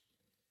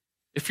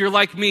 if you're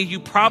like me, you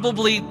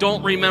probably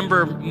don't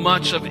remember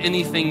much of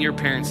anything your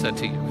parents said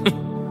to you.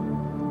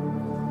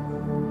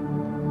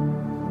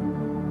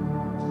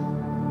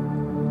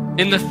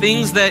 And the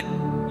things that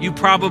you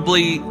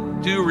probably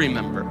do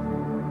remember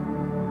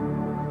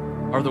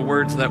are the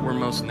words that were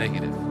most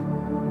negative,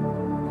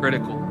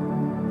 critical,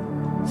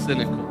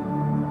 cynical.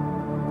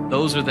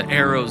 Those are the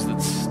arrows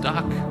that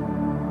stuck.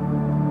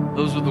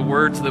 Those are the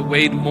words that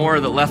weighed more,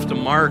 that left a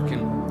mark.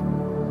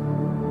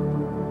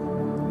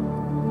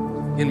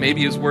 And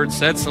maybe his words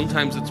said,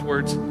 sometimes it's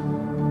words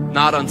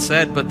not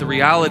unsaid, but the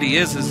reality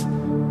is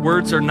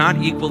words are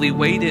not equally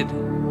weighted,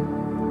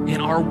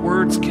 and our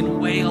words can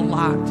weigh a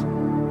lot.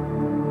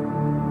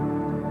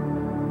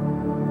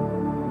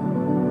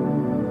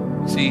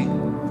 See,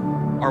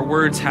 our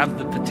words have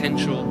the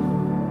potential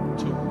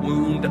to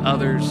wound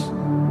others.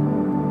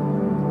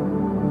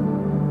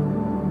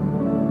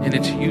 And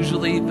it's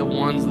usually the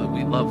ones that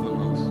we love the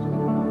most.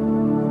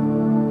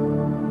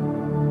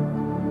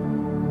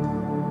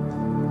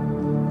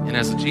 And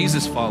as a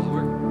Jesus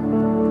follower,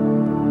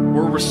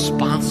 we're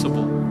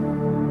responsible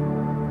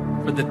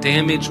for the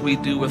damage we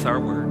do with our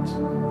words.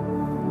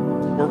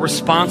 We're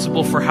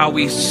responsible for how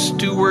we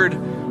steward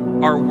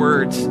our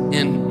words.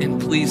 And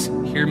please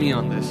hear me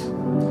on this.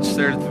 Just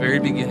there at the very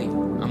beginning.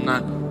 I'm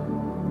not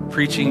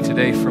preaching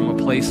today from a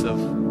place of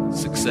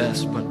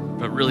success, but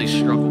really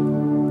struggle.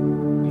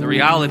 And the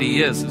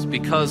reality is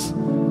because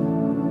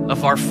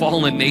of our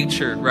fallen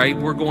nature, right?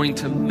 We're going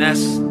to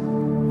mess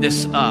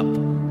this up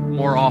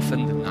more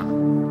often than not.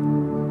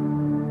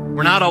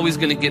 We're not always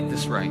going to get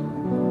this right.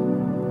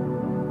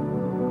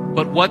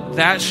 But what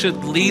that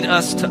should lead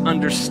us to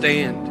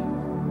understand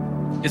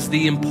is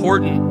the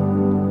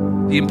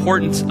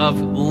importance of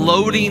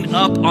loading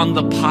up on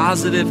the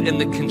positive and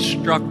the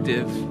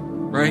constructive,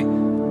 right?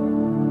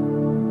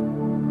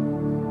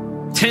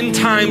 10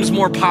 times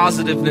more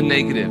positive than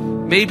negative.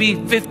 Maybe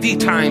 50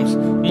 times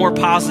more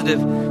positive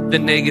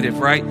than negative,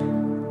 right?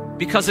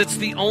 Because it's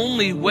the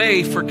only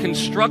way for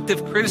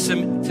constructive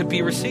criticism to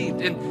be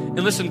received. And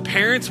listen,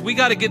 parents, we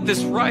got to get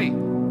this right.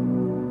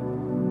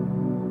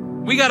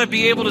 We got to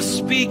be able to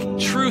speak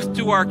truth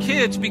to our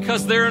kids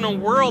because they're in a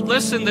world,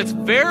 listen, that's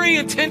very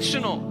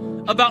intentional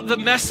about the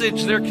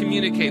message they're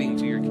communicating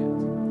to your kids.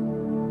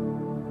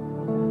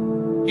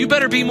 You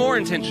better be more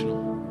intentional.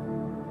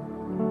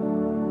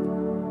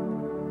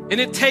 And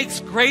it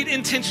takes great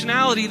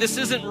intentionality. This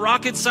isn't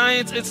rocket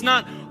science. It's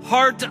not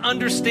hard to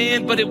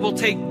understand, but it will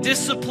take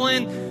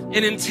discipline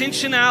and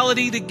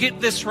intentionality to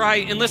get this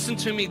right. And listen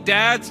to me,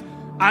 dads,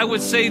 I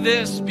would say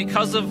this,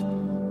 because of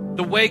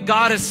the way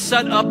God has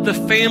set up the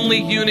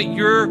family unit,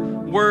 your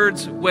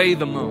words weigh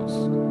the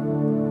most.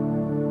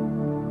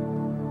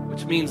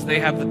 Which means they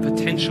have the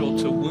potential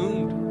to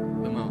wound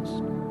the most.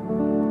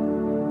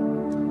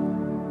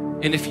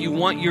 And if you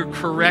want your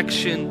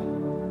correction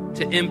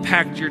to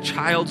impact your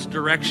child's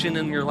direction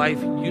in your life,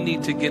 you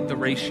need to get the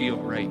ratio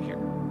right here.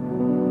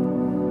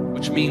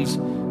 Which means,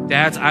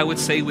 dads, I would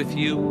say with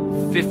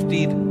you,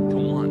 50 to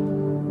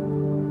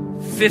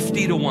 1.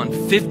 50 to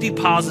 1. 50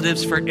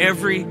 positives for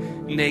every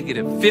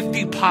negative.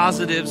 50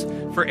 positives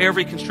for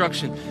every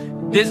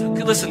construction.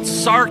 Listen,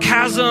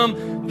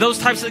 sarcasm, those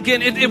types,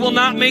 again, it will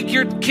not make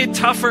your kid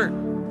tougher,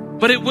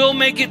 but it will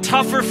make it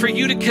tougher for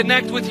you to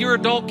connect with your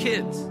adult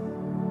kids.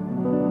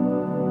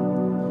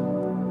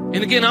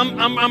 And again,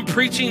 I'm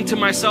preaching to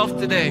myself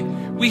today.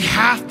 We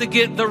have to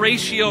get the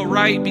ratio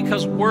right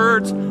because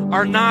words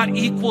are not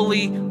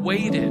equally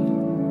weighted.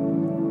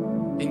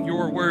 And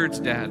your words,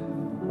 Dad,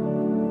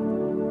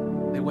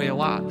 they weigh a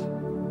lot.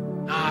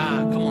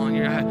 Come on,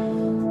 I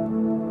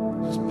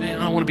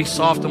don't want to be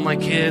soft on my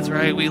kids,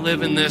 right? We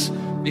live in this,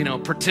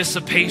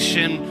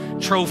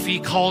 participation trophy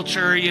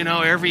culture,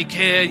 every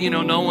kid, we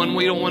don't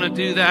want to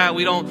do that.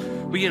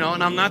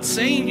 And I'm not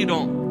saying you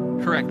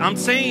don't correct. I'm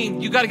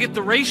saying you got to get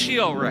the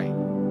ratio right.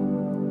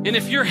 And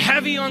if you're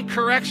heavy on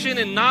correction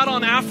and not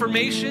on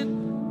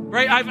affirmation,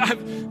 right?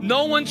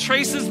 No one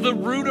traces the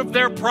root of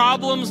their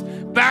problems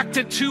back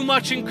to too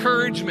much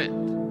encouragement.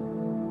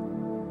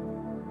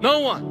 No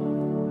one.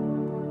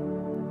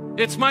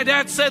 It's my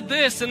dad said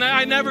this and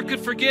I never could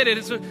forget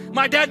it.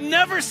 My dad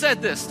never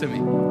said this to me.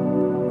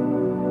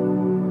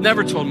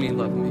 Never told me he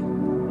loved me.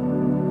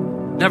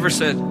 Never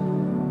said he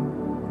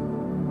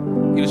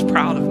was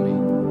proud of me.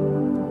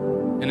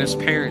 And as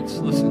parents,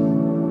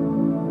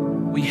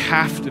 listen, we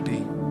have to be,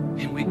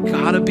 and we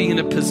gotta be in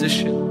a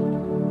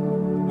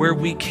position where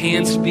we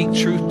can speak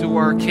truth to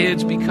our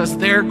kids, because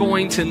they're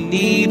going to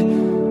need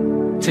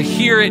to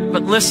hear it.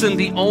 But listen,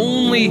 the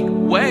only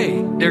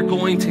way they're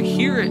going to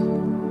hear it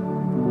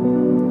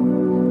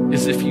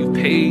is if you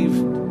pave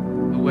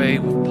the way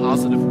with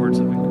positive words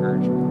of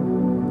encouragement.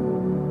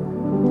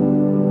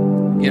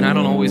 Again, I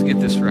don't always get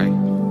this right.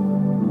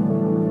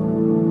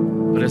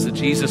 But as a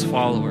Jesus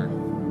follower,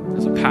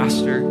 as a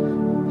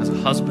pastor, as a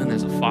husband,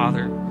 as a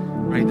father,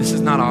 right, this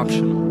is not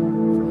optional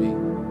for me.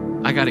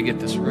 I got to get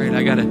this right.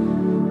 I got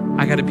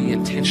to be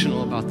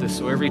intentional about this.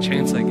 So every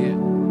chance I get,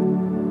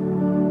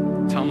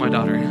 tell my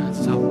daughter, yeah,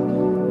 it's so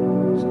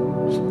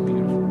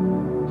beautiful.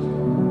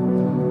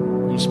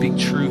 I'm going to speak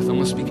truth. I'm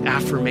going to speak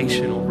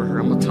affirmation over her.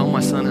 I'm going to tell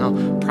my son how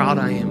proud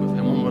I am of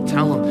him. I'm going to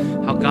tell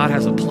him how God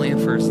has a plan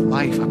for his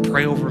life. I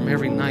pray over him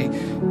every night.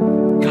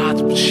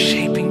 God's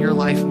shaping your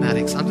life,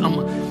 Maddox. I'm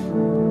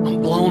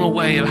blown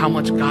away at how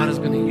much God is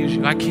going to use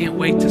you. I can't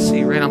wait to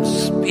see, right? I'm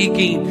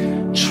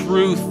speaking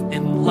truth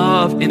and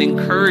love and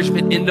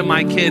encouragement into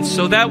my kids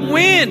so that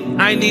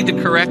when I need to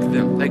correct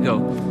them, they go,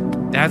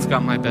 Dad's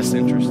got my best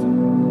interest. I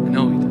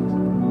know he does.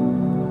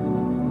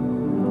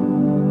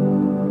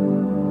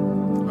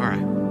 All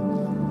right.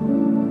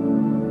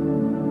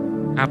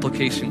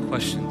 Application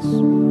questions.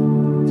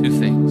 2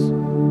 things.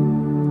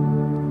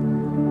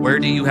 Where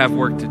do you have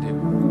work to do?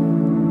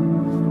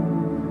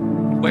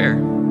 Where?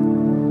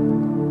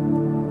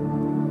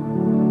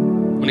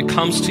 When it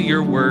comes to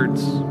your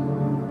words,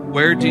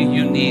 where do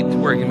you need to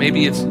work? And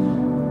maybe it's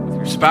with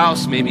your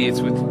spouse, maybe it's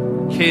with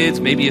kids,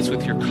 maybe it's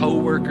with your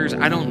coworkers.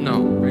 I don't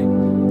know, right?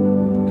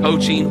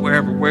 Coaching,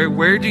 wherever.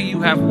 Where do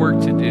you have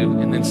work to do?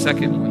 And then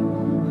second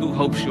one, who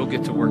hopes you'll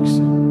get to work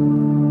soon?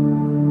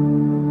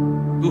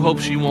 Who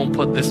hopes you won't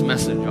put this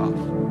message off?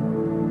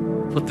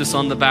 Put this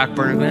on the back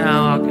burner.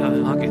 No,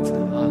 I'll get to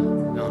that.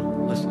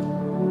 No, listen.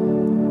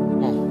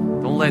 Come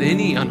on. Don't let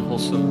any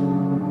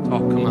unwholesome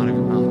talk come out of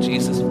your mouth.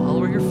 Jesus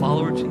follower, you're a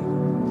follower of Jesus.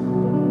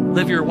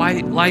 Live your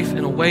life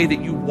in a way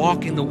that you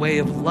walk in the way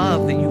of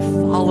love, that you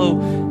follow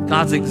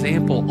God's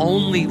example.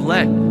 Only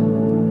let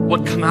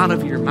what come out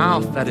of your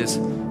mouth that is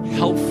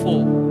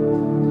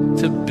helpful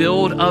to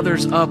build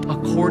others up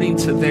according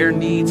to their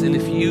needs. And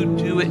if you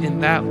do it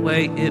in that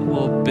way, it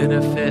will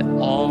benefit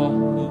all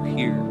who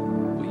hear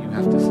what you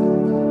have to say.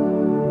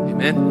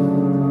 Amen.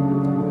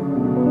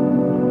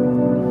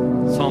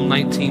 Psalm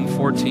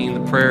 19:14,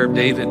 the prayer of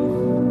David.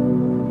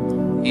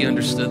 He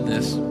understood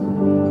this.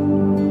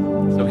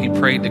 So he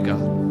prayed to God.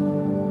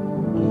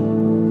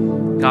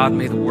 God,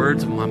 may the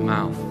words of my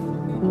mouth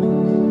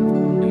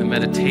and the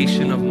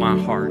meditation of my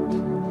heart,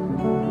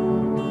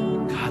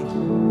 God,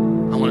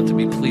 I want it to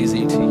be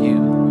pleasing to you.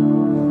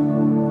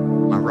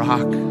 My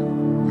rock,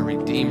 my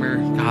redeemer,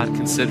 God,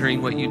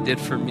 considering what you did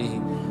for me.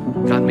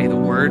 God, may the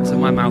words of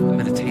my mouth, the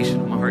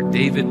meditation of my heart.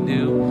 David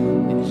knew,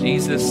 and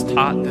Jesus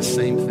taught the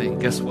same thing.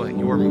 Guess what?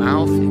 Your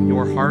mouth and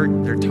your heart,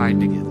 they're tied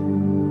together.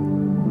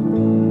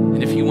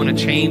 And if you want to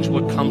change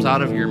what comes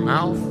out of your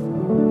mouth,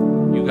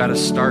 you got to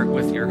start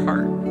with your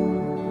heart.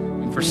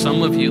 And for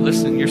some of you,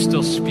 listen, you're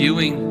still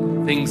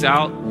spewing things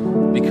out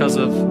because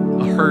of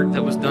a hurt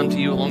that was done to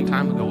you a long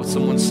time ago, what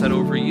someone said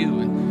over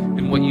you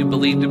and what you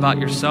believed about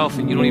yourself,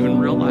 and you don't even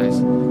realize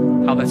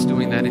how that's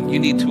doing that. And you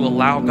need to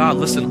allow God.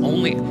 Listen,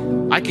 only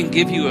I can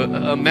give you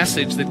a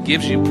message that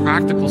gives you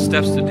practical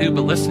steps to do,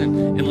 but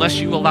listen, unless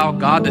you allow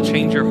God to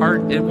change your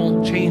heart, it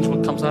won't change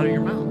what comes out of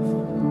your mouth.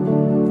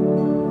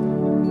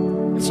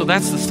 And so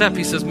that's the step.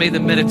 He says, may the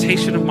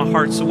meditation of my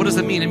heart. So what does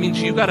that mean? It means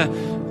you got to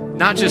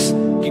not just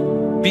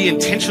be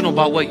intentional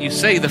about what you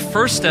say. The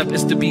first step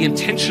is to be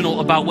intentional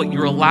about what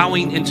you're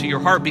allowing into your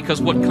heart,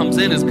 because what comes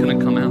in is going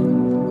to come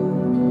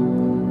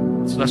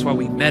out. So that's why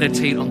we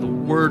meditate on the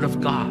Word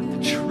of God,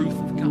 the truth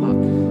of God.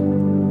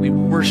 We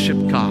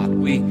worship God.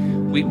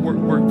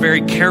 We're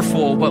very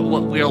careful about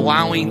what we're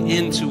allowing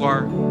into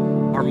our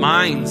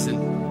minds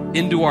and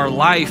into our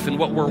life, and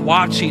what we're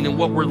watching and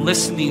what we're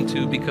listening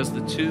to, because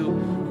the two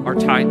are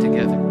tied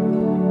together.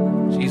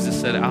 Jesus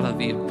said, out of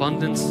the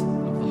abundance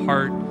of the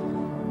heart,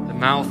 the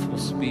mouth will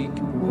speak.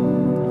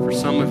 And for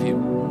some of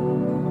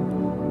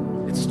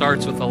you, it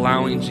starts with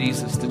allowing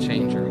Jesus to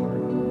change your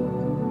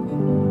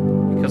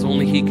heart, because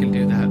only He can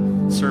do that.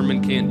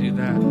 Sermon can't do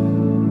that.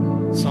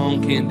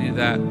 Song can't do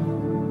that.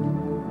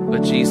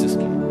 But Jesus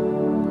can.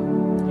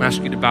 I'm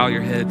asking you to bow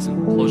your heads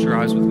and close your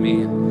eyes with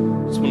me.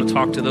 And I just want to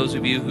talk to those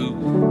of you who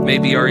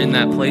maybe are in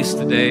that place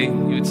today. You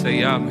would say,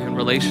 yeah, man,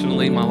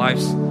 relationally, my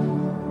life's a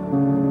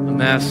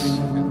mess.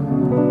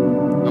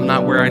 I'm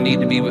not where I need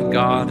to be with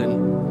God.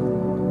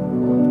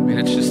 And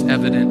it's just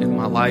evident in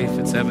my life.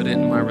 It's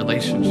evident in my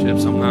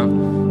relationships. I'm not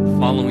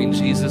following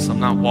Jesus. I'm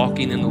not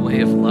walking in the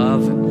way of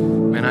love.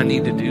 And man, I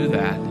need to do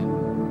that.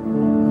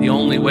 The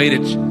only way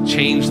to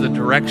change the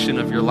direction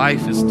of your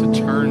life is to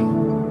turn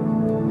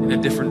in a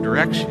different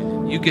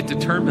direction. You get to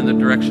determine the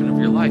direction of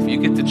your life. You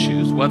get to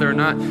choose whether or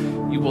not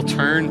you will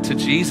turn to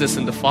Jesus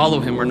and to follow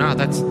him or not.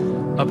 That's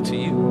up to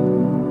you.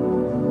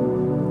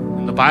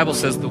 And the Bible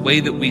says the way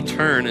that we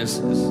turn is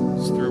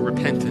through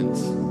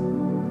repentance.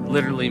 It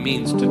literally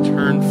means to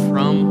turn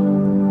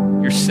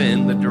from your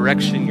sin, the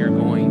direction you're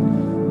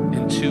going,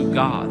 into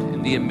God.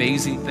 And the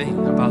amazing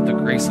thing about the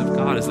grace of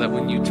God is that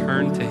when you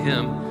turn to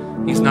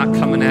him, he's not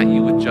coming at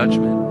you with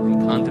judgment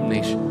and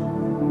condemnation.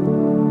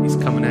 He's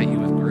coming at you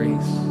with grace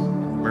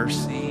and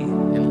mercy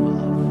and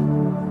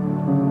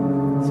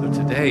love. So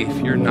today, if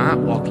you're not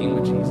walking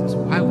with Jesus,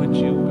 why would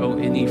you go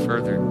any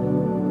further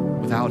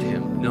without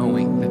him,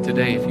 knowing that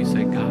today, if you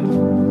say, God,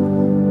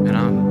 and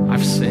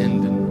I've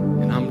sinned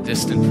and I'm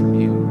distant from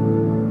you,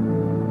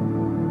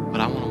 but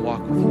I want to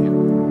walk with you.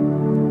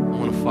 I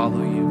want to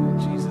follow you. And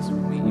Jesus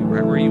will meet you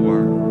right where you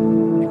are,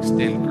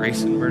 extend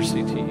grace and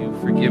mercy to you,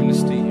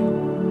 forgiveness to you,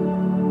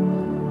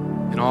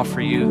 and offer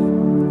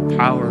you the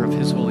power of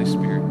his Holy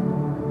Spirit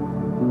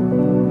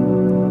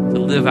to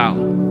live out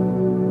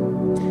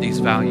these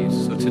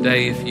values. So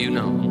today, if you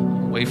know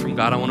I'm away from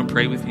God, I want to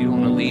pray with you. I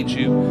want to lead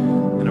you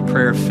in a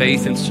prayer of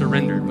faith and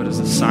surrender, but as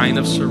a sign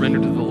of surrender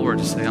to the Lord,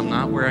 to say, I'm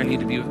not where I need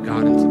to be with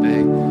God, and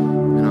today,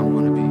 and I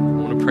want to be. I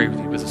want to pray with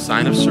you. But as a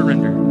sign of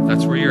surrender, if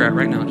that's where you're at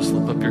right now, just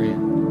lift up your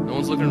hand. No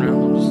one's looking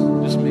around.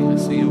 I'm just me. I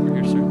see you over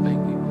here, sir. Thank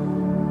you.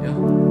 Yeah.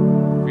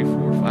 3,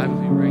 4, 5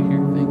 of you right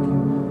here. Thank you.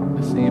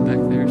 I see you back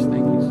there.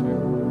 Thank you, sir.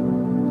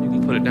 You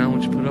can put it down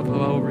once you put it up. How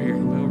about over here?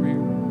 Anybody over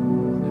here?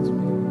 That's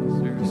me. Yes,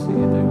 sir. I see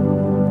you there.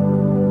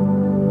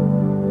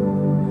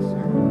 Yes,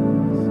 sir.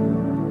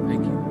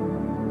 Thank you.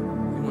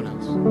 Anyone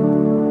else?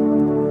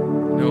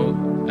 No,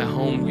 at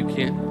home you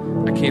can't.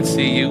 I can't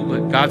see you,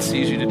 but God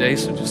sees you today.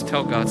 So just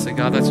tell God, say,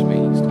 God, that's me.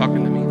 He's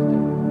talking to me today.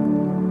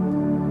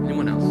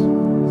 Anyone else?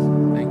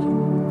 Thank you.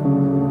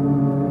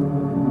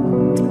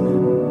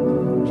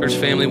 Church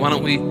family, why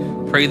don't we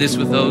pray this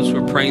with those who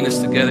are praying this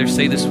together?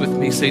 Say this with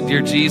me. Say,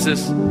 dear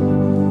Jesus,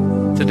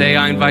 today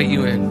I invite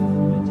you in.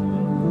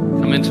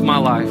 Come into my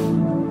life.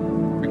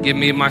 Forgive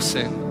me of my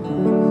sin.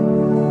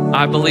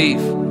 I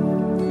believe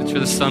that you're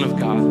the Son of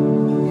God.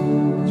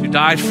 That you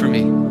died for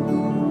me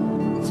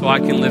so I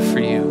can live for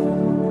you.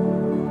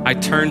 I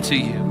turn to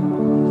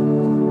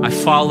you. I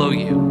follow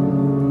you.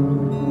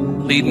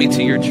 Lead me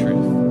to your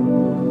truth.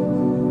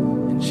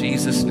 In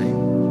Jesus' name,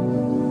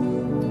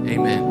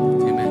 amen.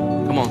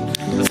 Amen. Come on,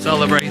 let's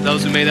celebrate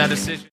those who made that decision.